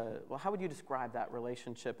 well, how would you describe that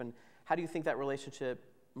relationship, and how do you think that relationship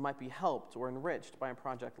might be helped or enriched by a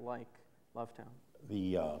project like Lovetown?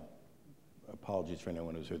 The apologies for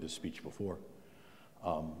anyone who's heard this speech before.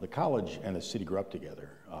 The college and the city grew up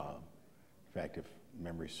together. In fact, if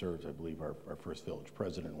memory serves, I believe our first village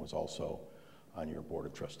president was also on your board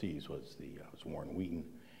of trustees, was Warren Wheaton,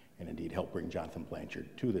 and indeed helped bring Jonathan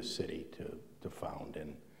Blanchard to this city to found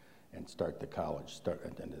and start the college,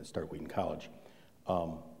 start Wheaton College.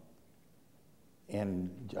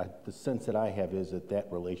 And the sense that I have is that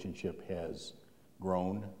relationship has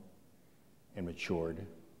grown and matured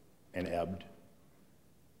and ebbed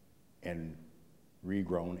and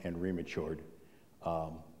regrown and rematured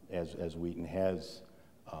as Wheaton has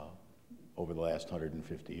over the last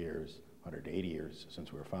 150 years, 180 years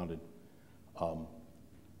since we were founded.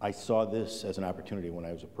 I saw this as an opportunity when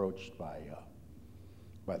I was approached by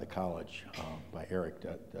the college, by Eric,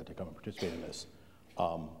 to come and participate in this.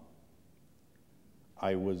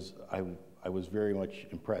 I was very much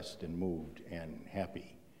impressed and moved and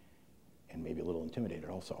happy, and maybe a little intimidated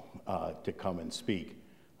also, to come and speak.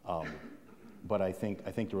 But I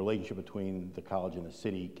think the relationship between the college and the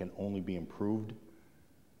city can only be improved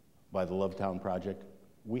by the Lovetown project.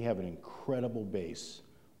 We have an incredible base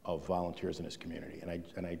of volunteers in this community,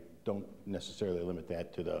 and I don't necessarily limit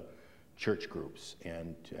that to the church groups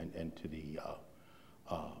and to the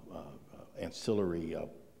ancillary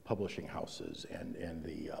publishing houses and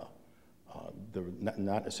the not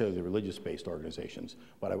necessarily the religious-based organizations,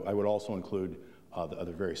 but I would also include the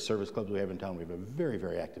other various service clubs we have in town. We have a very,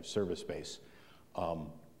 very active service base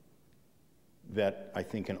that I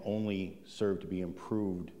think can only serve to be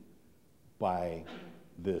improved by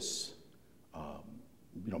this,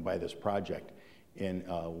 by this project. And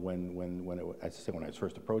when I was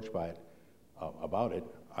first approached by it, about it,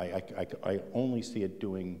 I only see it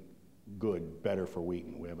doing good, better for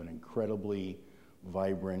Wheaton. We have an incredibly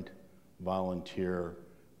vibrant, volunteer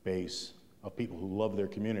base of people who love their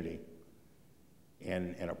community.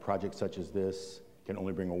 And a project such as this can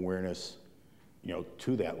only bring awareness,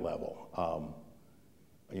 to that level.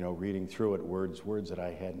 Reading through it, words that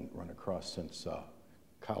I hadn't run across since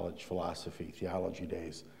college philosophy, theology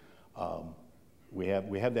days. We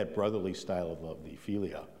have that brotherly style of love, the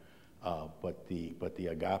philia, but the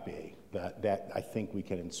agape, that I think we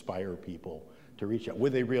can inspire people to reach out.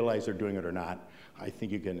 Whether they realize they're doing it or not, I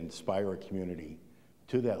think you can inspire a community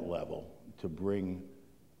to that level to bring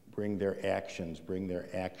their actions, bring their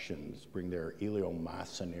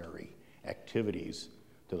eleemosynary activities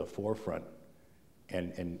to the forefront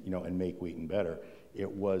and make Wheaton better. It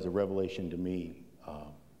was a revelation to me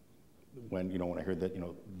when I heard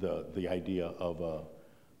that the idea of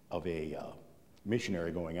a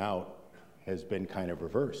missionary going out has been kind of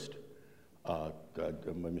reversed. When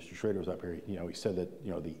Mr. Schrader was up here, he said that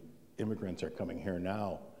the immigrants are coming here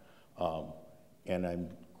now, and I'm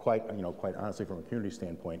quite honestly, from a community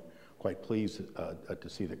standpoint, quite pleased to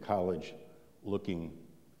see the college looking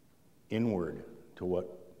inward to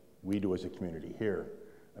what we do as a community here.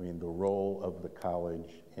 I mean, the role of the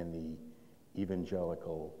college in the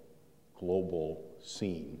evangelical global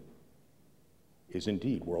scene is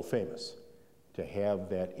indeed world famous. To have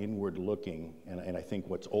that inward looking, and I think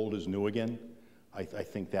what's old is new again. I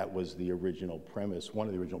think that was the original premise, one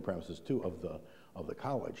of the original premises too of the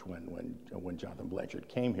college when Jonathan Blanchard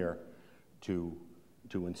came here to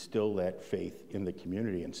instill that faith in the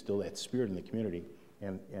community, instill that spirit in the community,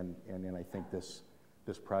 and I think this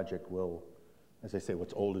project will, as I say,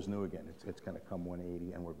 what's old is new again. It's going to come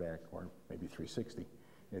 180, and we're back, or maybe 360,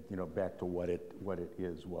 back to what it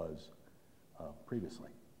was previously.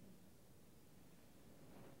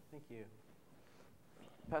 Thank you.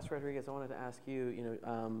 Pastor Rodriguez, I wanted to ask you,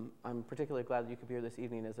 I'm particularly glad that you could be here this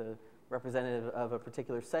evening as a representative of a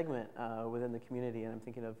particular segment within the community, and I'm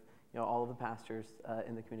thinking of all of the pastors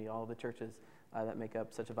in the community, all of the churches that make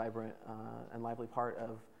up such a vibrant and lively part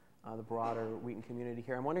of the broader Wheaton community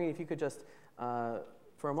here. I'm wondering if you could just,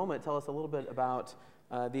 for a moment, tell us a little bit about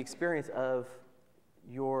the experience of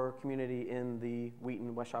your community in the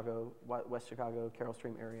Wheaton, West Chicago, Carroll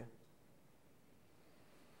Stream area.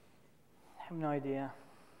 I have no idea.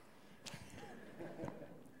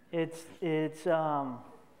 It's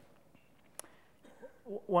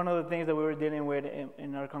one of the things that we were dealing with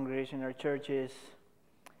in our congregation, our church, is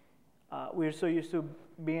we're so used to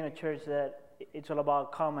being a church that it's all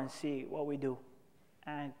about come and see what we do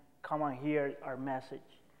and come and hear our message,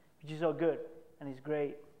 which is so good and it's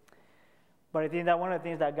great. But I think that one of the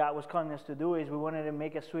things that God was calling us to do is we wanted to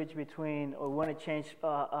make a switch between, or we want to change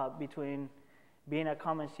between being a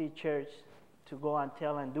come and see church to go and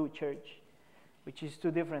tell and do church, which is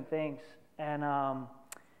two different things. And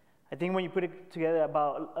I think when you put it together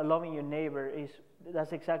about loving your neighbor,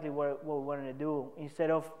 that's exactly what we wanted to do.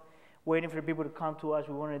 Instead of waiting for people to come to us,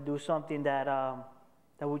 we wanted to do something that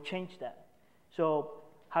would change that. So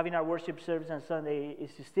having our worship service on Sunday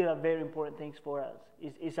is still a very important thing for us.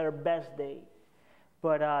 It's our best day.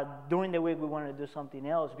 But during the week, we wanted to do something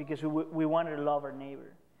else because we wanted to love our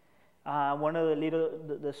neighbor. One of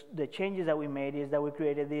the changes that we made is that we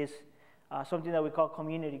created this something that we call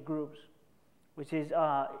community groups, which is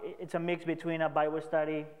it's a mix between a Bible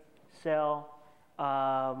study, cell,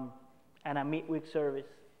 and a midweek service.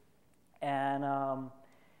 And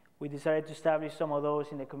we decided to establish some of those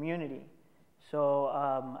in the community. So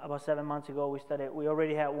about 7 months ago, we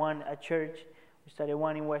already had one at church. We started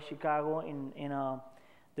one in West Chicago.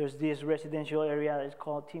 There's this residential area that's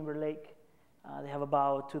called Timberlake. They have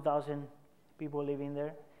about 2,000 people living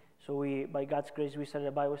there. So by God's grace, we started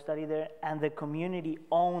a Bible study there, and the community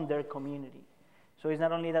owned their community. So it's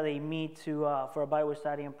not only that they meet for a Bible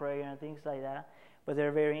study and prayer and things like that, but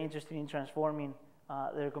they're very interested in transforming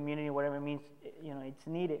their community, whatever it means, it's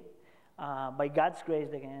needed. By God's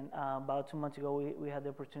grace, again, about 2 months ago, we had the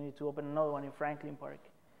opportunity to open another one in Franklin Park.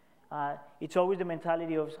 It's always the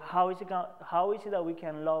mentality of how is it that we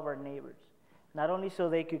can love our neighbors, not only so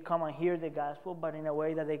they could come and hear the gospel, but in a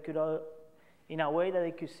way that they could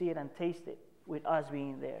see it and taste it with us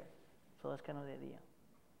being there. So that's kind of the idea.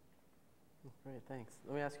 Great, thanks.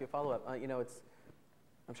 Let me ask you a follow-up.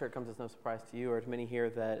 I'm sure it comes as no surprise to you or to many here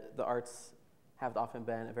that the arts have often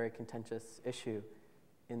been a very contentious issue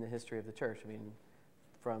in the history of the church. I mean,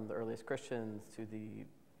 from the earliest Christians to the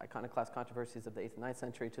iconoclast controversies of the 8th and 9th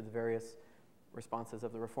century to the various responses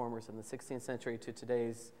of the reformers in the 16th century to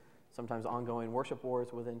today's sometimes ongoing worship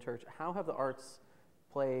wars within church. How have the arts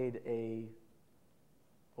played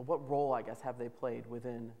what role, I guess, have they played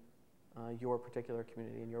within your particular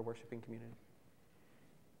community and your worshiping community?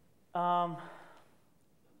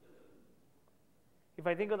 if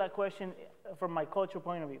I think of that question from my cultural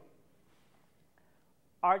point of view,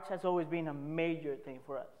 arts has always been a major thing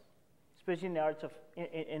for us, especially in the arts of,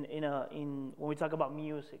 when we talk about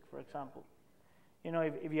music, for example. You know,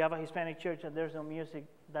 if you have a Hispanic church and there's no music,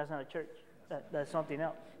 that's not a church. That's something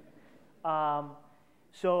else.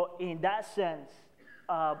 So in that sense,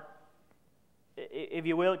 if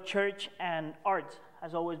you will, church and arts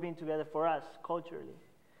has always been together for us culturally.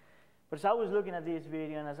 But as I was looking at this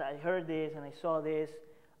video and as I heard this and I saw this,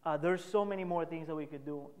 there's so many more things that we could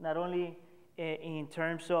do, not only in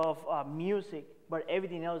terms of music, but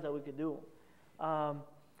everything else that we could do.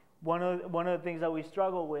 One of the things that we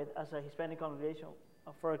struggle with as a Hispanic congregation,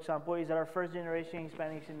 for example, is that our first generation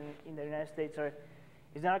Hispanics in the United States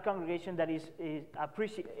is not a congregation that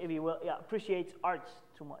appreciates arts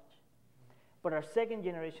too much. But our second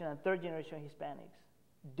generation and third generation Hispanics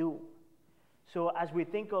do. So as we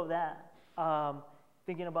think of that,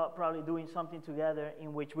 thinking about probably doing something together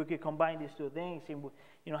in which we could combine these two things,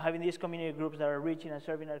 in, having these community groups that are reaching and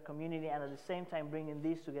serving our community, and at the same time bringing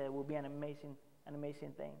these together will be an amazing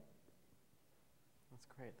thing. That's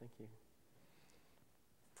great, thank you.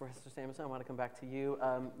 Professor Samuelson, I want to come back to you.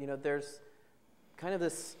 There's kind of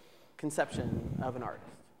this conception of an artist.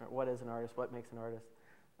 Right? What is an artist? What makes an artist?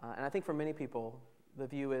 And I think for many people, the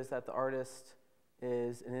view is that the artist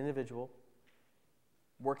is an individual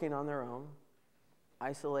working on their own,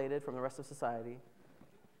 isolated from the rest of society,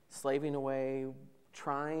 slaving away,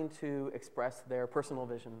 trying to express their personal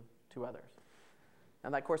vision to others.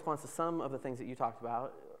 And that corresponds to some of the things that you talked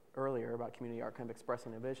about earlier about community art kind of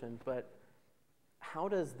expressing a vision, but how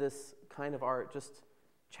does this kind of art just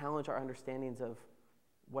challenge our understandings of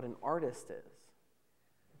what an artist is?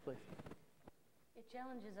 Please. It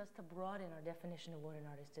challenges us to broaden our definition of what an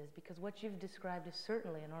artist is, because what you've described is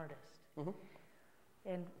certainly an artist. Mm-hmm.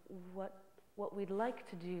 And what we'd like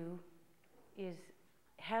to do is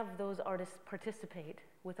have those artists participate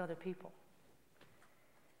with other people,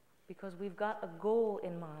 because we've got a goal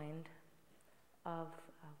in mind of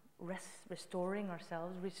restoring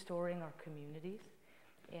ourselves, restoring our communities.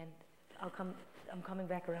 And I'm coming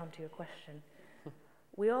back around to your question.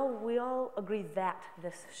 We all agree that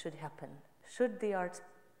this should happen. Should the arts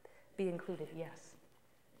be included? Yes.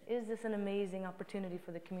 Is this an amazing opportunity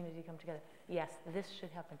for the community to come together? Yes, this should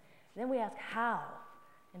happen. Then we ask how,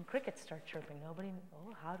 and crickets start chirping.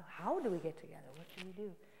 How do we get together? What do we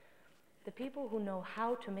do? The people who know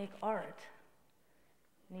how to make art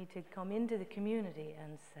need to come into the community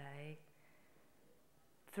and say,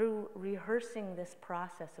 through rehearsing this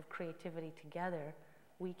process of creativity together,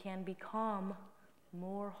 we can become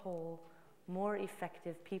more whole, more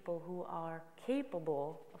effective people who are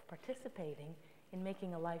capable of participating in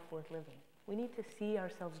making a life worth living. We need to see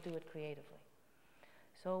ourselves do it creatively.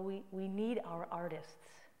 So we need our artists,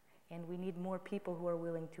 and we need more people who are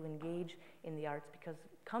willing to engage in the arts, because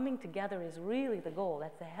coming together is really the goal.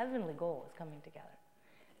 That's the heavenly goal, is coming together.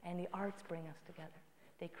 And the arts bring us together.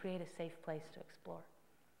 They create a safe place to explore.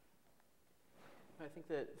 I think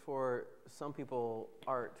that for some people,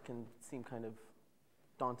 art can seem kind of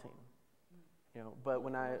daunting, but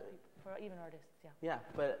when for even artists, yeah. Yeah,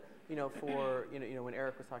 but for when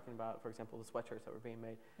Eric was talking about, for example, the sweatshirts that were being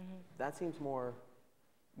made, mm-hmm. that seems more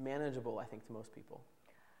manageable, I think, to most people.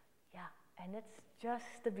 Yeah, and it's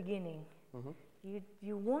just the beginning. Mm-hmm.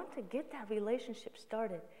 You want to get that relationship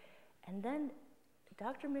started, and then,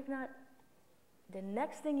 Dr. McNutt, the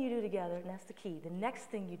next thing you do together, and that's the key, the next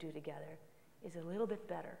thing you do together is a little bit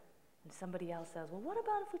better. And somebody else says, well, what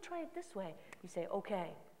about if we try it this way? You say, okay,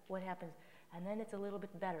 what happens? And then it's a little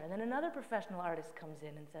bit better. And then another professional artist comes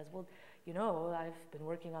in and says, well, I've been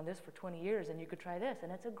working on this for 20 years, and you could try this,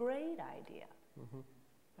 and it's a great idea. Mm-hmm.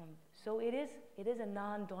 So it is a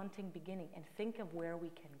non-daunting beginning, and think of where we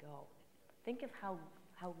can go. Think of how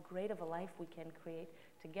great of a life we can create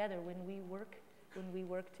together when we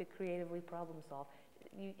work to creatively problem solve.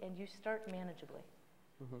 And you start manageably,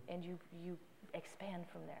 mm-hmm. and you expand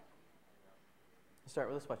from there.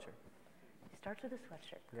 Start with a sweatshirt. Starts with a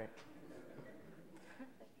sweatshirt. Great.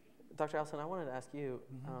 Dr. Allison, I wanted to ask you,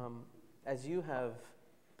 mm-hmm. As you have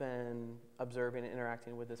been observing and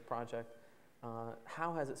interacting with this project,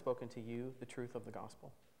 how has it spoken to you, the truth of the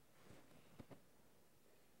gospel?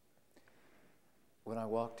 When I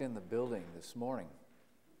walked in the building this morning,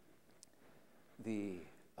 the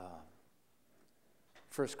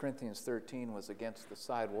 1 Corinthians 13 was against the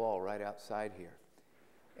side wall right outside here.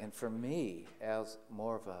 And for me, as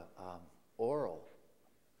more of a oral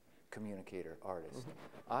communicator artist,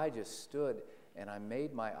 mm-hmm. I just stood and I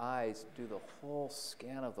made my eyes do the whole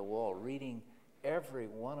scan of the wall, reading every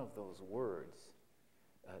one of those words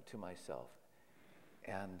to myself.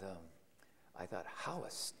 And I thought, how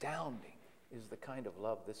astounding is the kind of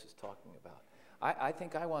love this is talking about. I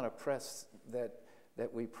think I want to press that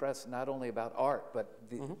we press not only about art, but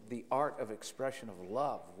the art of expression of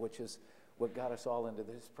love, which is what got us all into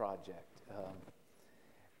this project.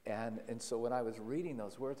 And so when I was reading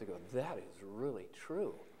those words, I go, that is really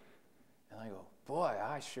true. And I go, boy,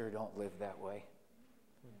 I sure don't live that way.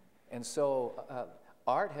 And so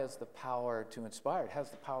art has the power to inspire. It has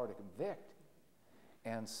the power to convict.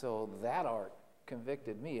 And so that art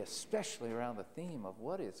convicted me, especially around the theme of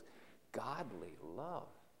what is godly love.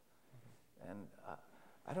 And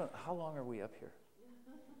I don't, how long are we up here?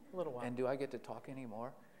 A little while. And do I get to talk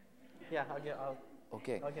anymore? Yeah,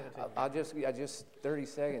 okay. I'll give it to you. I'll just 30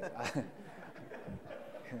 seconds.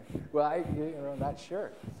 Well, not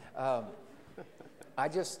sure.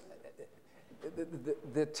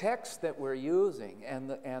 The text that we're using and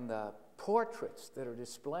the portraits that are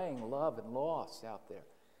displaying love and loss out there,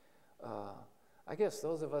 I guess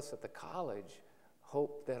those of us at the college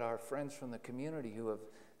hope that our friends from the community who have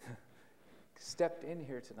stepped in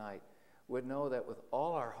here tonight would know that with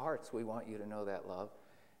all our hearts we want you to know that love,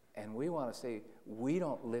 and we want to say we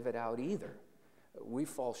don't live it out either. We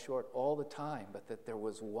fall short all the time, but that there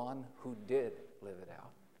was one who did live it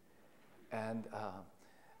out. And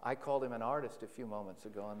I called him an artist a few moments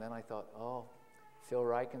ago, and then I thought, oh, Phil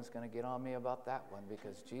Ryken's going to get on me about that one,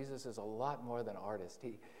 because Jesus is a lot more than artist.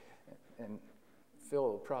 And Phil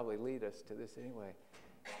will probably lead us to this anyway.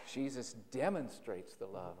 Jesus demonstrates the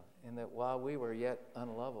love in that while we were yet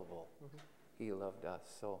unlovable, he loved us.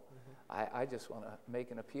 So I just want to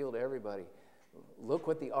make an appeal to everybody. Look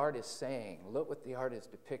what the art is saying. Look what the art is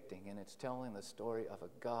depicting, and it's telling the story of a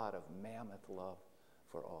God of mammoth love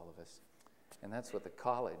for all of us. And that's what the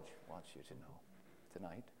college wants you to know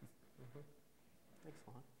tonight.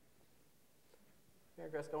 Excellent. Mayor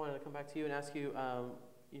Gresk, I wanted to come back to you and ask you,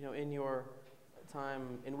 in your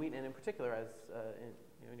time in Wheaton, and in particular as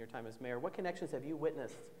in your time as mayor, what connections have you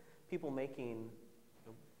witnessed people making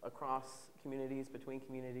across communities, between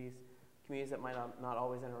communities that might not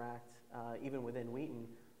always interact, even within Wheaton?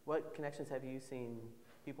 What connections have you seen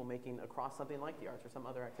people making across something like the arts or some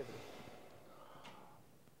other activity?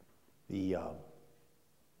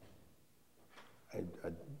 I'm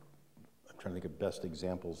trying to think of best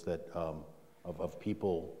examples that of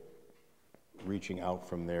people reaching out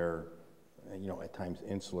from their, at times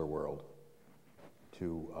insular world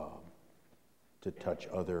to touch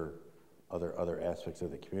other aspects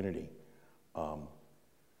of the community.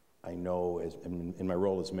 I know, as in my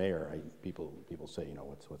role as mayor, people say,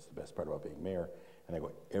 what's the best part about being mayor? And I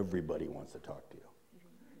go, everybody wants to talk to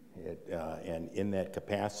you. And in that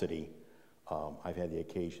capacity, I've had the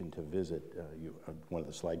occasion to visit one of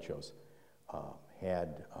the slideshows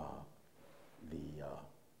had the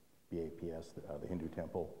BAPS, the Hindu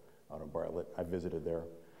temple out in Bartlett. I visited there.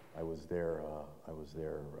 I was there.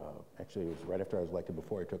 Actually, it was right after I was elected.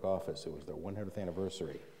 Before I took office, it was their 100th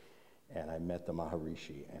anniversary, and I met the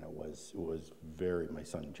Maharishi, and it was very. My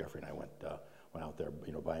son Jeffrey and I went out there,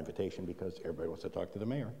 by invitation, because everybody wants to talk to the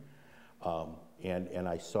mayor, and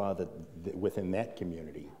I saw that within that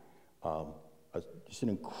community, just an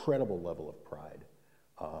incredible level of pride,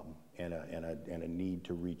 and a need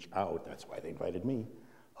to reach out. That's why they invited me.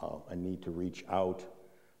 A need to reach out.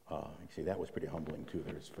 See, that was pretty humbling too.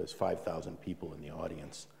 There's 5,000 people in the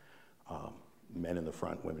audience, men in the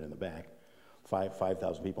front, women in the back.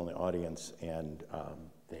 5,000 people in the audience, and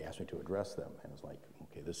they asked me to address them. And it was like,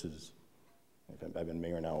 okay, I've been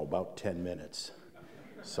mayor now about 10 minutes,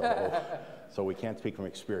 so we can't speak from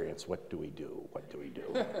experience. What do we do? What do we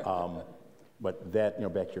do? But that,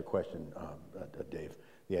 back to your question, Dave.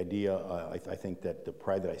 The idea, I think that the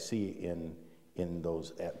pride that I see in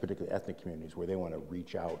those particularly ethnic communities where they want to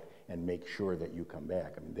reach out and make sure that you come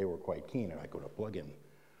back. I mean, they were quite keen, and I go to plug-in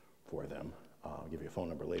for them. I'll give you a phone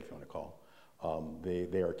number later if you want to call.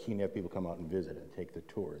 They are keen to have people come out and visit and take the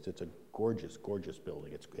tours. It's a gorgeous, gorgeous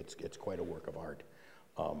building. It's quite a work of art.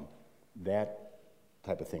 That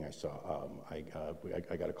type of thing I saw. I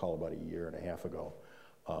got a call about a year and a half ago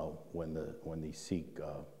when the Sikh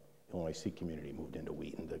Illinois Sikh community moved into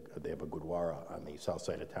Wheaton. They have a Gurdwara on the south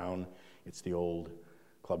side of town. It's the old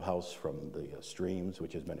clubhouse from the Streams,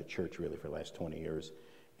 which has been a church really for the last 20 years,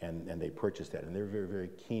 and they purchased that, and they're very, very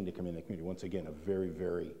keen to come in the community. Once again, a very,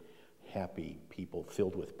 very happy people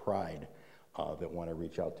filled with pride that want to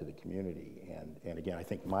reach out to the community. And again, I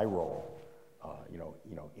think my role,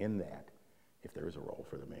 in that, if there is a role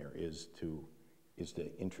for the mayor, is to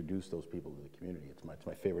introduce those people to the community. It's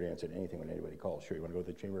my favorite answer to anything when anybody calls. Sure, you want to go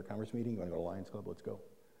to the Chamber of Commerce meeting? You want to go to Lions Club? Let's go.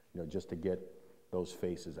 Just to get those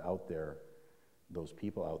faces out there, those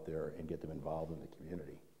people out there, and get them involved in the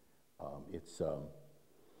community. It's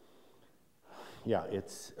yeah,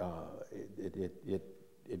 it's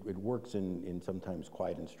it works in sometimes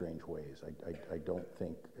quiet and strange ways. I don't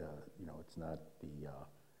think you know, it's not the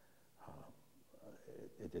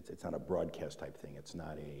it's not a broadcast type thing. It's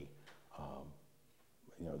not a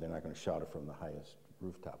you know, they're not going to shout it from the highest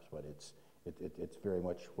rooftops, but it's very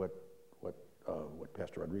much what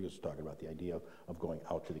Pastor Rodriguez was talking about, the idea of going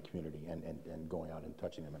out to the community and going out and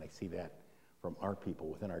touching them. And I see that from our people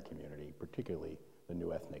within our community, particularly the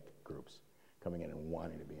new ethnic groups, coming in and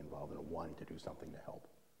wanting to be involved and wanting to do something to help.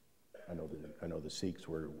 I know the Sikhs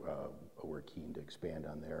were keen to expand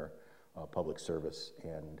on their public service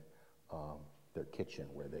and their kitchen,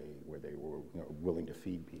 where they were, you know, willing to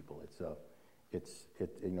feed people. It's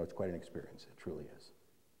you know, it's quite an experience. It truly is.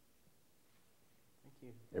 Thank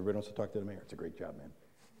you. Everybody wants to talk to the mayor. It's a great job, man.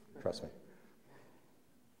 Trust me.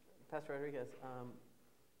 Pastor Rodriguez,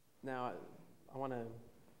 now I want to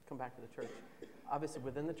come back to the church. Obviously,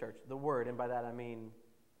 within the church, the Word, and by that I mean,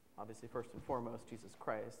 obviously, first and foremost, Jesus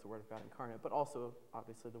Christ, the Word of God incarnate, but also,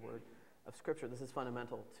 obviously, the Word of Scripture. This is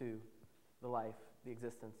fundamental to the life, the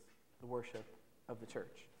existence, the worship of the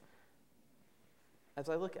church. As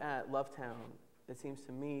I look at Lovetown, it seems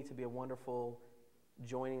to me to be a wonderful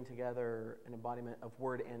joining together an embodiment of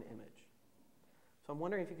word and image. So I'm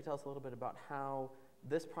wondering if you could tell us a little bit about how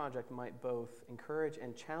this project might both encourage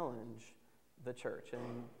and challenge the church,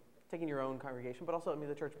 and taking your own congregation, but also, I mean,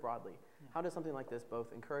 the church broadly. Yeah. How does something like this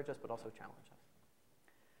both encourage us but also challenge us?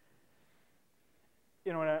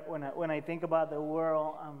 You know, when I think about the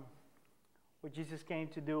world, what Jesus came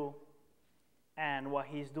to do and what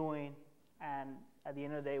he's doing, and at the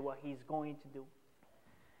end of the day, what he's going to do,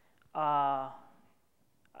 I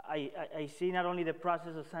see not only the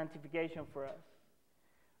process of sanctification for us,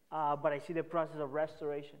 but I see the process of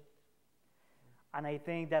restoration. And I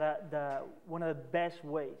think that one of the best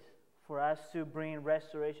ways for us to bring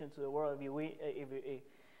restoration to the world,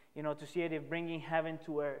 you know, to see it, if bringing heaven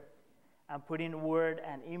to earth and putting word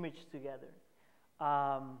and image together,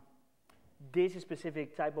 this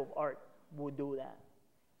specific type of art will do that.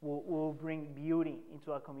 Will bring beauty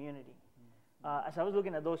into our community. As I was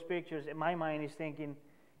looking at those pictures, in my mind is thinking,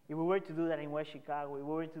 if we were to do that in West Chicago, if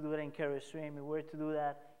we were to do that in Carey Stream, if we were to do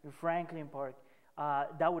that in Franklin Park,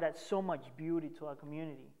 that would add so much beauty to our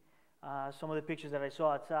community. Some of the pictures that I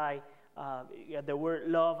saw outside, you got the word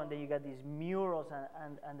love, and then you got these murals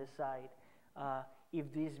on the side.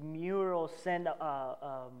 If these murals send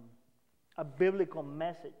a biblical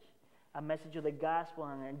message, a message of the gospel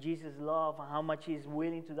and Jesus' love and how much he's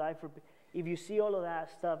willing to die for people, if you see all of that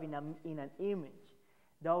stuff in an image,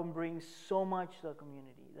 that will bring so much to our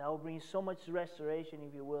community. That will bring so much restoration,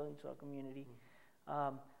 if you will, into our community.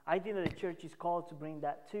 I think that the church is called to bring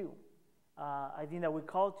that too. I think that we're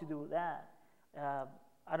called to do that.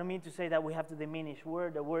 I don't mean to say that we have to diminish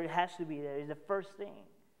word. The word has to be there. It's the first thing,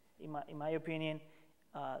 in my opinion.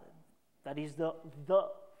 That is the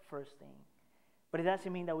first thing. But it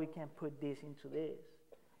doesn't mean that we can put this into this.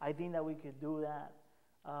 I think that we could do that.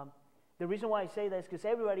 The reason why I say that is because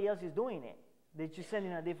everybody else is doing it. They're just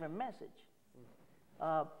sending a different message.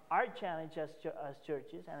 Our challenge as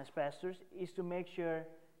churches and as pastors is to make sure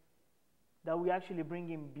that we actually bring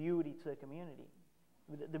in beauty to the community.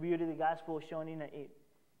 The beauty of the gospel shown in an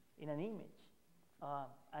image,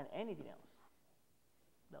 and anything else.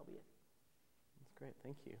 That'll be it. That's great,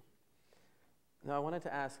 thank you. Now I wanted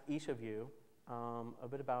to ask each of you a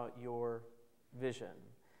bit about your vision.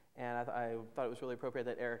 And I thought it was really appropriate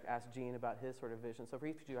that Eric asked Gene about his sort of vision. So for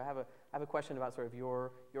each of you, I have a question about sort of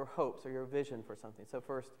your hopes or your vision for something. So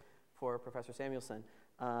first, for Professor Samuelson,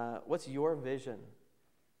 what's your vision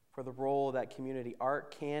for the role that community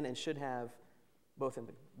art can and should have, both in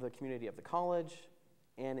the community of the college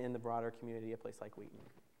and in the broader community, a place like Wheaton?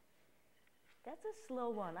 That's a slow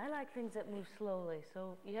one. I like things that move slowly.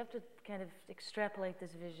 So you have to kind of extrapolate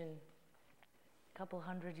this vision a couple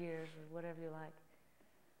 100 years or whatever you like.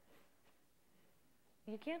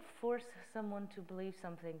 You can't force someone to believe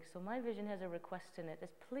something. So my vision has a request in it.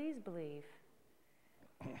 It's please believe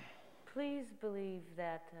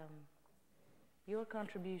that your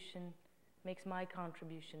contribution makes my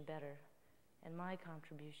contribution better, and my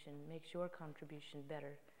contribution makes your contribution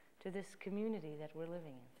better to this community that we're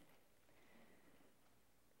living in.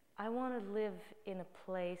 I want to live in a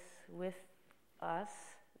place with us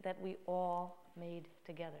that we all made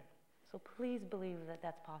together. So please believe that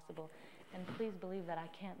that's possible, and please believe that I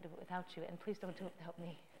can't do it without you, and please don't do it without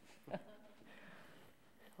me.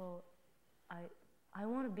 So I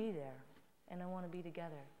want to be there, and I want to be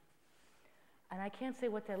together. And I can't say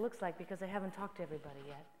what that looks like because I haven't talked to everybody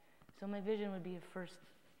yet. So my vision would be first,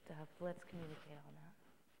 let's communicate on that.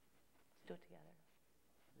 do it together.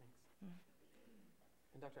 Thanks.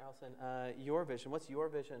 And Dr. Allison, your vision, what's your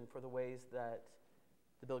vision for the ways that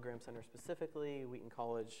the Billy Graham Center specifically, Wheaton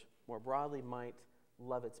College more broadly, might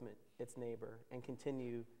love its neighbor and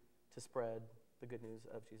continue to spread the good news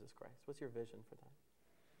of Jesus Christ? What's your vision for that?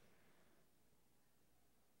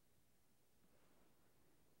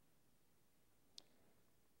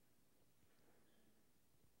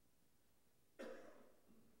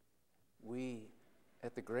 We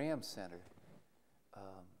at the Graham Center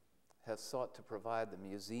have sought to provide the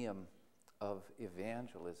Museum of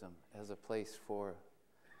Evangelism as a place for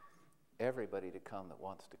everybody to come that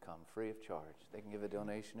wants to come, free of charge. They can give a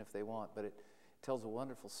donation if they want, but it tells a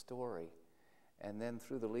wonderful story. And then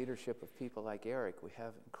through the leadership of people like Eric, we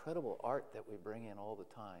have incredible art that we bring in all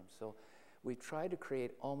the time. So we try to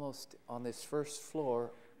create almost, on this first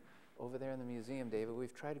floor, over there in the museum, David,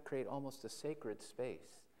 we've tried to create almost a sacred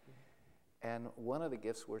space. And one of the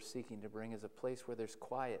gifts we're seeking to bring is a place where there's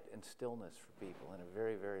quiet and stillness for people in a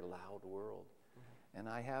very, very loud world. And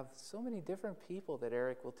I have so many different people that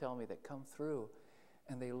Eric will tell me that come through,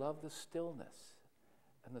 and they love the stillness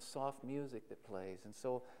and the soft music that plays. And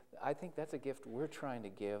so I think that's a gift we're trying to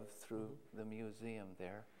give through the museum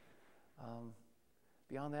there.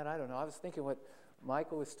 Beyond that, I don't know. I was thinking what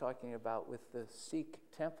Michael was talking about with the Sikh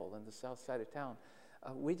temple in the south side of town.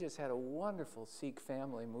 We just had a wonderful Sikh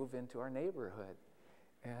family move into our neighborhood.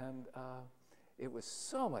 And it was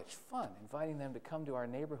so much fun inviting them to come to our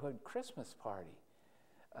neighborhood Christmas party.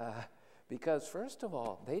 Because first of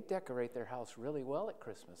all, they decorate their house really well at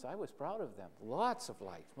Christmas. I was proud of them. Lots of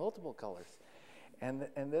lights, multiple colors. And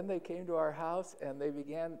then they came to our house and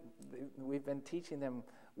we've been teaching them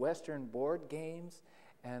Western board games.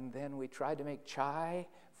 And then we tried to make chai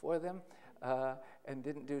for them and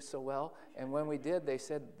didn't do so well. And when we did, they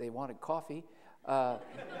said they wanted coffee. But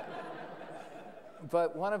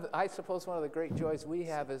I suppose one of the great joys we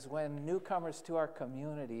have is when newcomers to our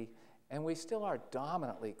community, and we still are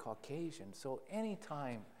dominantly Caucasian, so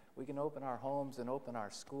anytime we can open our homes and open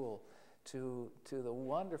our school to the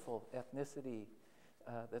wonderful ethnicity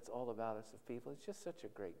that's all about us of people, it's just such a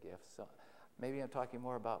great gift. So maybe I'm talking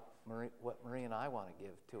more about what Marie and I want to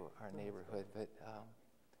give to our neighborhood, but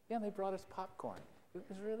yeah, they brought us popcorn. It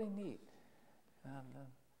was really neat. And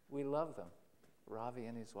we love them, Ravi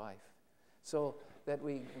and his wife. So that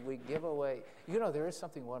we give away, there is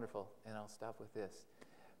something wonderful, and I'll stop with this.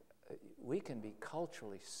 We can be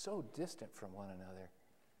culturally so distant from one another.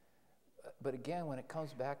 But again, when it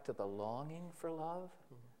comes back to the longing for love,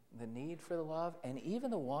 the need for the love, and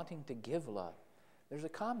even the wanting to give love, there's a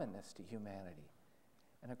commonness to humanity.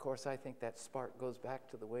 And of course, I think that spark goes back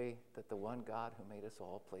to the way that the one God who made us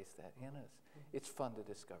all placed that in us. It's fun to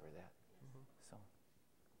discover that. So,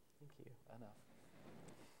 thank you. Enough.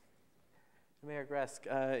 Mayor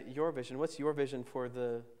Gresk, your vision, what's your vision for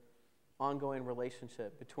the ongoing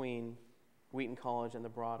relationship between Wheaton College and the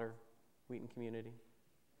broader Wheaton community?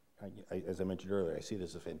 As I mentioned earlier, I see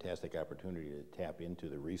this as a fantastic opportunity to tap into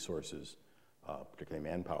the resources, particularly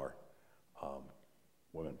manpower,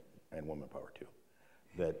 women and woman power too,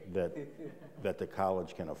 that the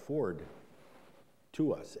college can afford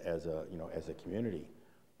to us as a community.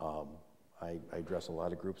 I address a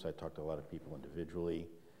lot of groups. I talk to a lot of people individually.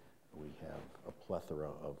 We have a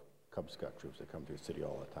plethora of Cub Scout troops that come through the city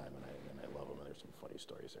all the time, and I love them, and there's some funny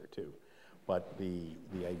stories there too. But the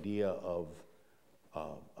idea of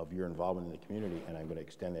your involvement in the community, and I'm going to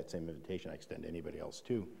extend that same invitation, I extend to anybody else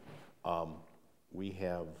too. We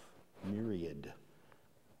have myriad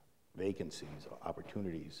vacancies,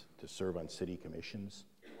 opportunities to serve on city commissions.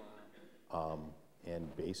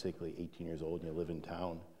 And basically 18 years old and you live in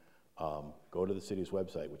town, go to the city's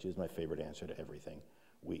website, which is my favorite answer to everything,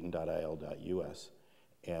 wheaton.il.us,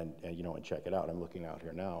 and check it out. I'm looking out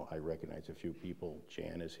here now. I recognize a few people.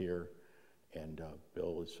 Jan is here, and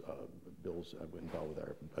Bill's involved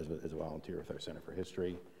with as a volunteer with our Center for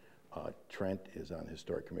History. Trent is on the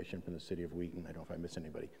Historic Commission from the city of Wheaton. I don't know if I miss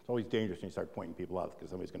anybody. It's always dangerous when you start pointing people out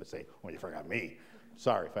because somebody's going to say, "Oh, you forgot me."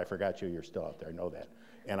 Sorry, if I forgot you, you're still out there. I know that.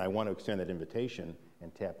 And I want to extend that invitation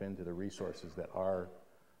and tap into the resources that are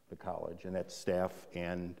the college, and that's staff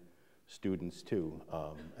and students too.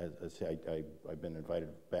 As I say, I've been invited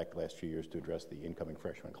back the last few years to address the incoming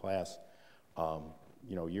freshman class.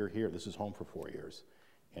 You're here. This is home for 4 years.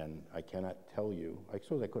 And I cannot tell you, I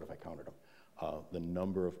suppose I could if I counted them, the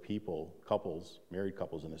number of people, couples, married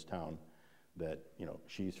couples in this town that,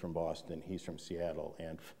 she's from Boston, he's from Seattle,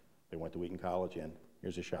 and they went to Wheaton College, and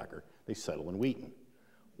here's a shocker, they settle in Wheaton.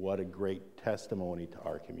 What a great testimony to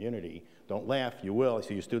our community. Don't laugh, you will. I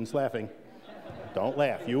see you students laughing. Don't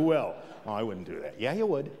laugh, you will. Oh, I wouldn't do that. Yeah, you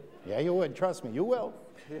would. Yeah, you would. Trust me, you will.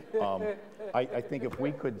 I think if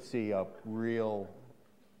we could see a real,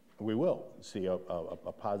 we will see a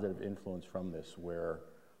positive influence from this where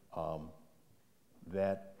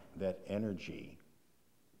that energy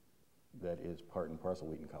that is part and parcel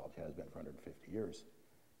Wheaton College has been for 150 years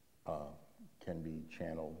can be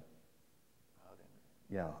channeled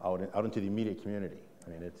out into the immediate community. I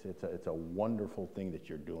mean, it's a wonderful thing that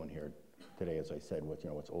you're doing here today. As I said,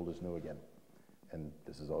 what's old is new again, and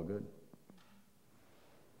this is all good.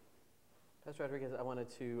 Pastor Rodriguez, I wanted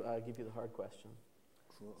to give you the hard question.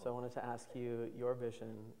 Cool. So I wanted to ask you your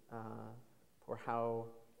vision for how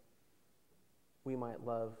we might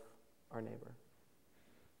love our neighbor.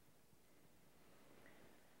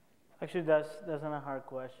 Actually, that's not a hard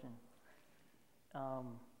question.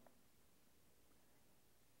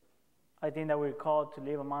 I think that we're called to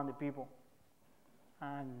live among the people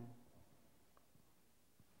and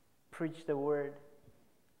preach the word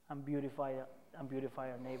and beautify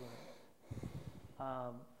our neighborhood.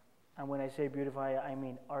 And when I say beautify, I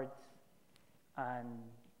mean arts and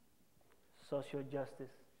social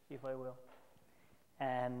justice, if I will,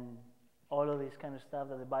 and all of this kind of stuff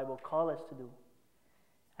that the Bible calls us to do.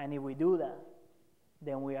 And if we do that,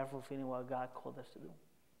 then we are fulfilling what God called us to do.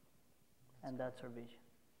 And that's our vision.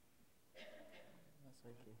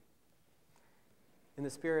 Thank you. In the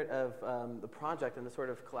spirit of the project and the sort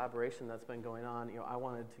of collaboration that's been going on, I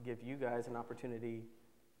wanted to give you guys an opportunity.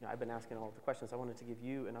 I've been asking all of the questions. I wanted to give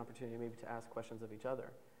you an opportunity maybe to ask questions of each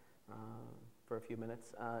other for a few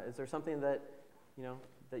minutes. Is there something that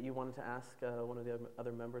that you wanted to ask one of the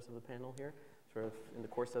other members of the panel here, sort of in the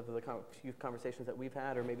course of the few conversations that we've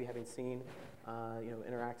had, or maybe having seen,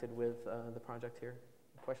 interacted with the project here?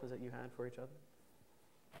 Questions that you had for each other?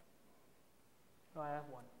 Oh, I have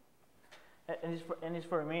one. And it's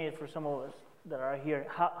for me, it's for some of us that are here.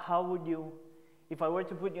 How would you, if I were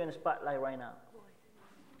to put you in a spotlight right now,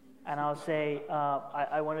 and I'll say,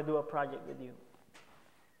 I want to do a project with you,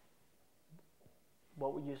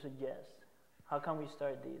 what would you suggest? How can we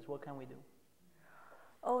start these? What can we do?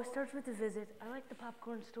 Oh, it starts with a visit. I like the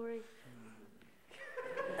popcorn story.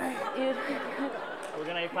 Are we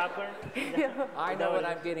going to eat popcorn? Yeah. I know what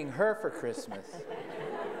I'm getting her for Christmas.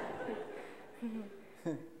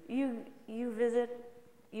 You visit,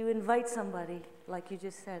 you invite somebody, like you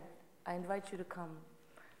just said. I invite you to come.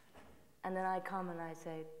 And then I come and I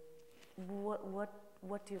say,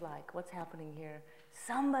 what do you like? What's happening here?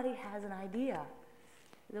 Somebody has an idea.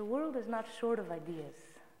 The world is not short of ideas.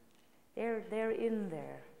 They're in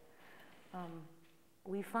there.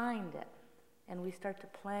 We find it, and we start to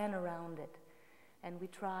plan around it, and we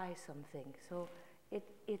try something. So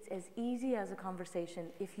it's as easy as a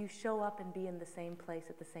conversation if you show up and be in the same place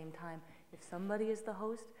at the same time. If somebody is the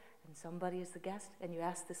host and somebody is the guest, and you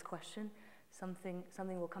ask this question, something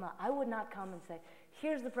will come out. I would not come and say,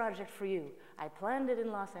 here's the project for you. I planned it in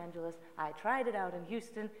Los Angeles, I tried it out in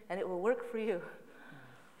Houston, and it will work for you.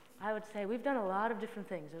 I would say, we've done a lot of different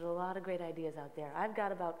things. There's a lot of great ideas out there. I've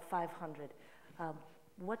got about 500.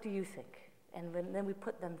 What do you think? And then we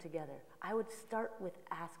put them together. I would start with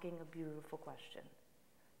asking a beautiful question.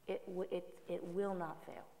 It will not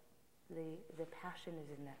fail. The passion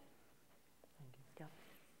is in there. Thank you.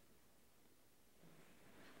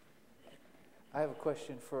 Yeah. I have a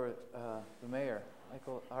question for the mayor.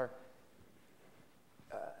 Michael,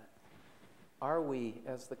 are we,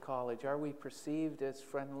 as the college, are we perceived as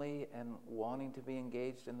friendly and wanting to be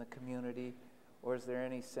engaged in the community, or is there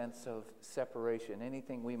any sense of separation,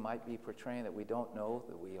 anything we might be portraying that we don't know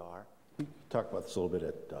that we are? We talked about this a little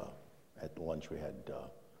bit at the lunch we had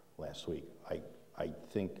last week. I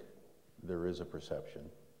think there is a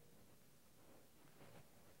perception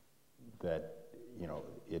that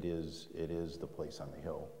it is the place on the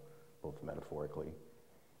hill, both metaphorically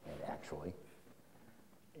and actually,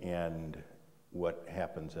 and what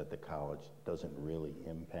happens at the college doesn't really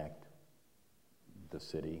impact the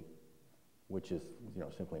city, which is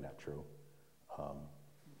simply not true.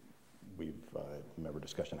 We've remember a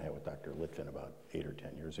discussion I had with Dr. Litfin about 8 or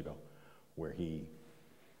 10 years ago, where he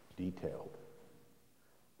detailed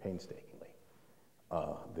painstakingly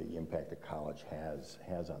the impact the college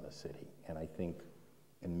has on the city. And I think,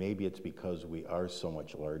 and maybe it's because we are so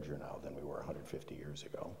much larger now than we were 150 years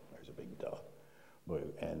ago. There's a big duh.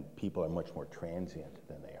 And people are much more transient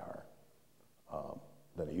than they are,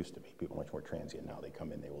 than it used to be. People are much more transient now. They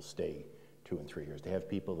come in, they will stay 2 and 3 years. To have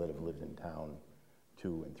people that have lived in town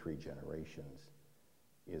 2 and 3 generations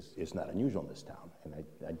is not unusual in this town, and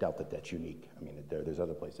I doubt that that's unique. I mean, there's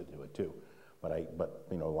other places that do it too. But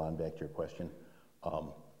Lon, back to your question,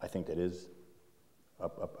 I think that is a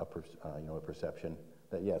perception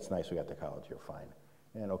that, yeah, it's nice we got the college here, fine.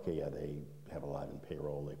 And okay, yeah, they have a lot in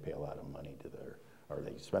payroll, they pay a lot of money to their, or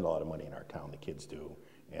they spend a lot of money in our town, the kids do,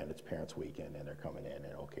 and it's parents' weekend, and they're coming in,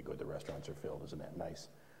 and okay, good, the restaurants are filled, isn't that nice?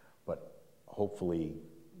 But hopefully,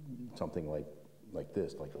 something like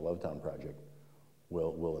this, like the Lovetown project,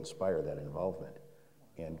 will inspire that involvement.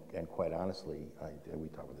 And quite honestly, we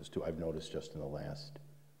talked about this too, I've noticed just in the last,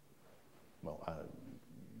 well,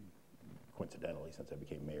 coincidentally, since I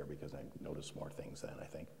became mayor, because I noticed more things then, I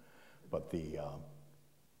think, but the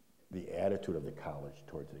attitude of the college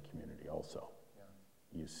towards the community also.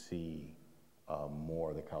 Yeah. You see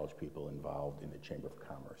more of the college people involved in the Chamber of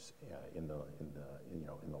Commerce, in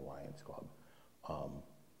the Lions Club.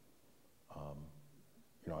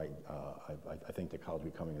 I think the college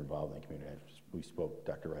becoming involved in the community. We spoke,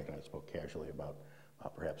 Dr. Reich and I spoke casually about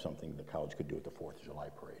perhaps something the college could do at the 4th of July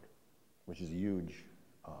parade, which is a huge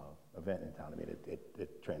event in town. I mean,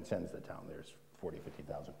 it transcends the town. There's 40,000,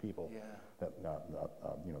 50,000 people that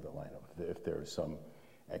line up. If there's some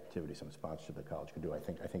activity, some sponsorship the college could do, I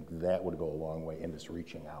think that would go a long way in this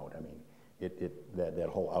reaching out. I mean, that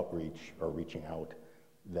whole outreach or reaching out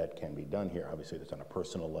that can be done here. Obviously, that's on a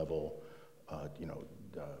personal level.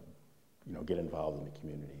 Get involved in the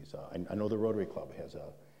communities. I know the Rotary Club has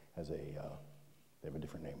they have a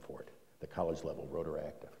different name for it. The college level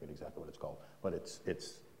Rotaract. I forget exactly what it's called, but it's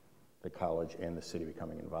the college and the city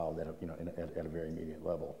becoming involved at a very immediate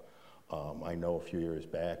level. I know a few years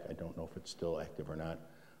back, I don't know if it's still active or not,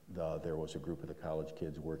 there was a group of the college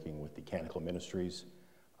kids working with the Canonical Ministries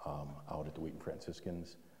out at the Wheaton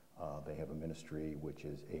Franciscans. They have a ministry which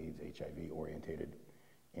is AIDS, HIV orientated,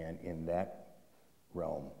 and in that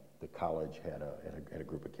realm, the college had a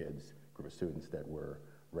group of kids, group of students that were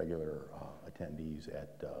regular attendees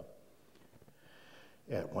at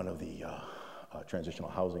one of the transitional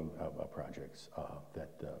housing projects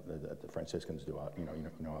that the Franciscans do out,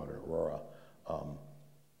 out at Aurora.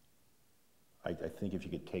 I think if you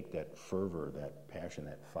could take that fervor, that passion,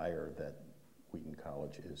 that fire that Wheaton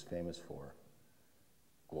College is famous for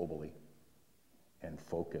globally, and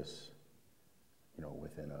focus,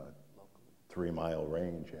 within a 3-mile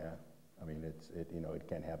range. Yeah, I mean, it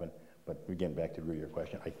can happen. But again, back to your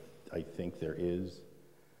question, I think there is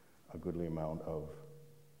a goodly amount of,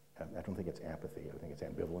 I don't think it's apathy, I think it's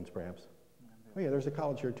ambivalence perhaps. Oh yeah, there's a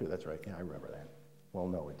college here too, that's right, yeah, I remember that. Well,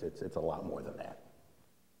 no, it's a lot more than that.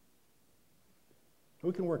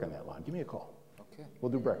 We can work on that line, give me a call. Okay.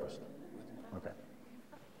 We'll do breakfast. Okay.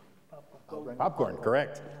 Popcorn,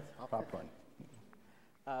 correct. Popcorn.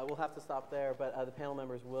 We'll have to stop there, but the panel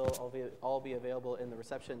members will all be available in the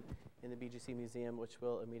reception in the BGC Museum, which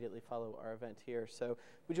will immediately follow our event here. So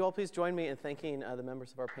would you all please join me in thanking the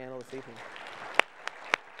members of our panel this evening.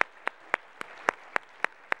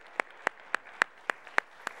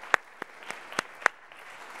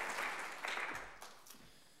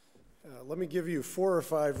 Let me give you 4 or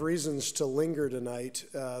 5 reasons to linger tonight.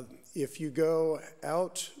 If you go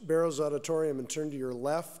out Barrows Auditorium and turn to your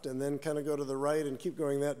left and then kind of go to the right and keep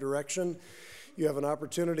going that direction, you have an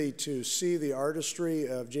opportunity to see the artistry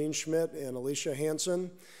of Gene Schmidt and Alicia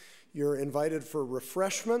Hansen. You're invited for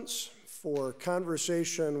refreshments, for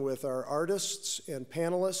conversation with our artists and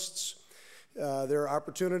panelists. There are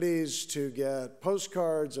opportunities to get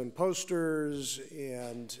postcards and posters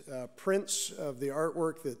and prints of the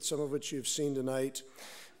artwork that some of which you've seen tonight.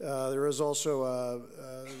 There is also a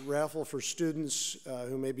raffle for students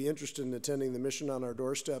who may be interested in attending the Mission on Our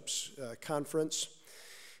Doorsteps conference.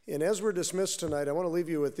 And as we're dismissed tonight, I want to leave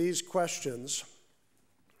you with these questions.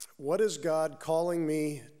 What is God calling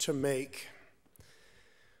me to make?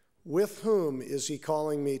 With whom is he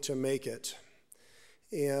calling me to make it?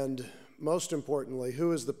 And most importantly,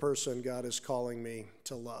 who is the person God is calling me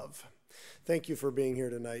to love? Thank you for being here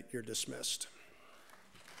tonight. You're dismissed.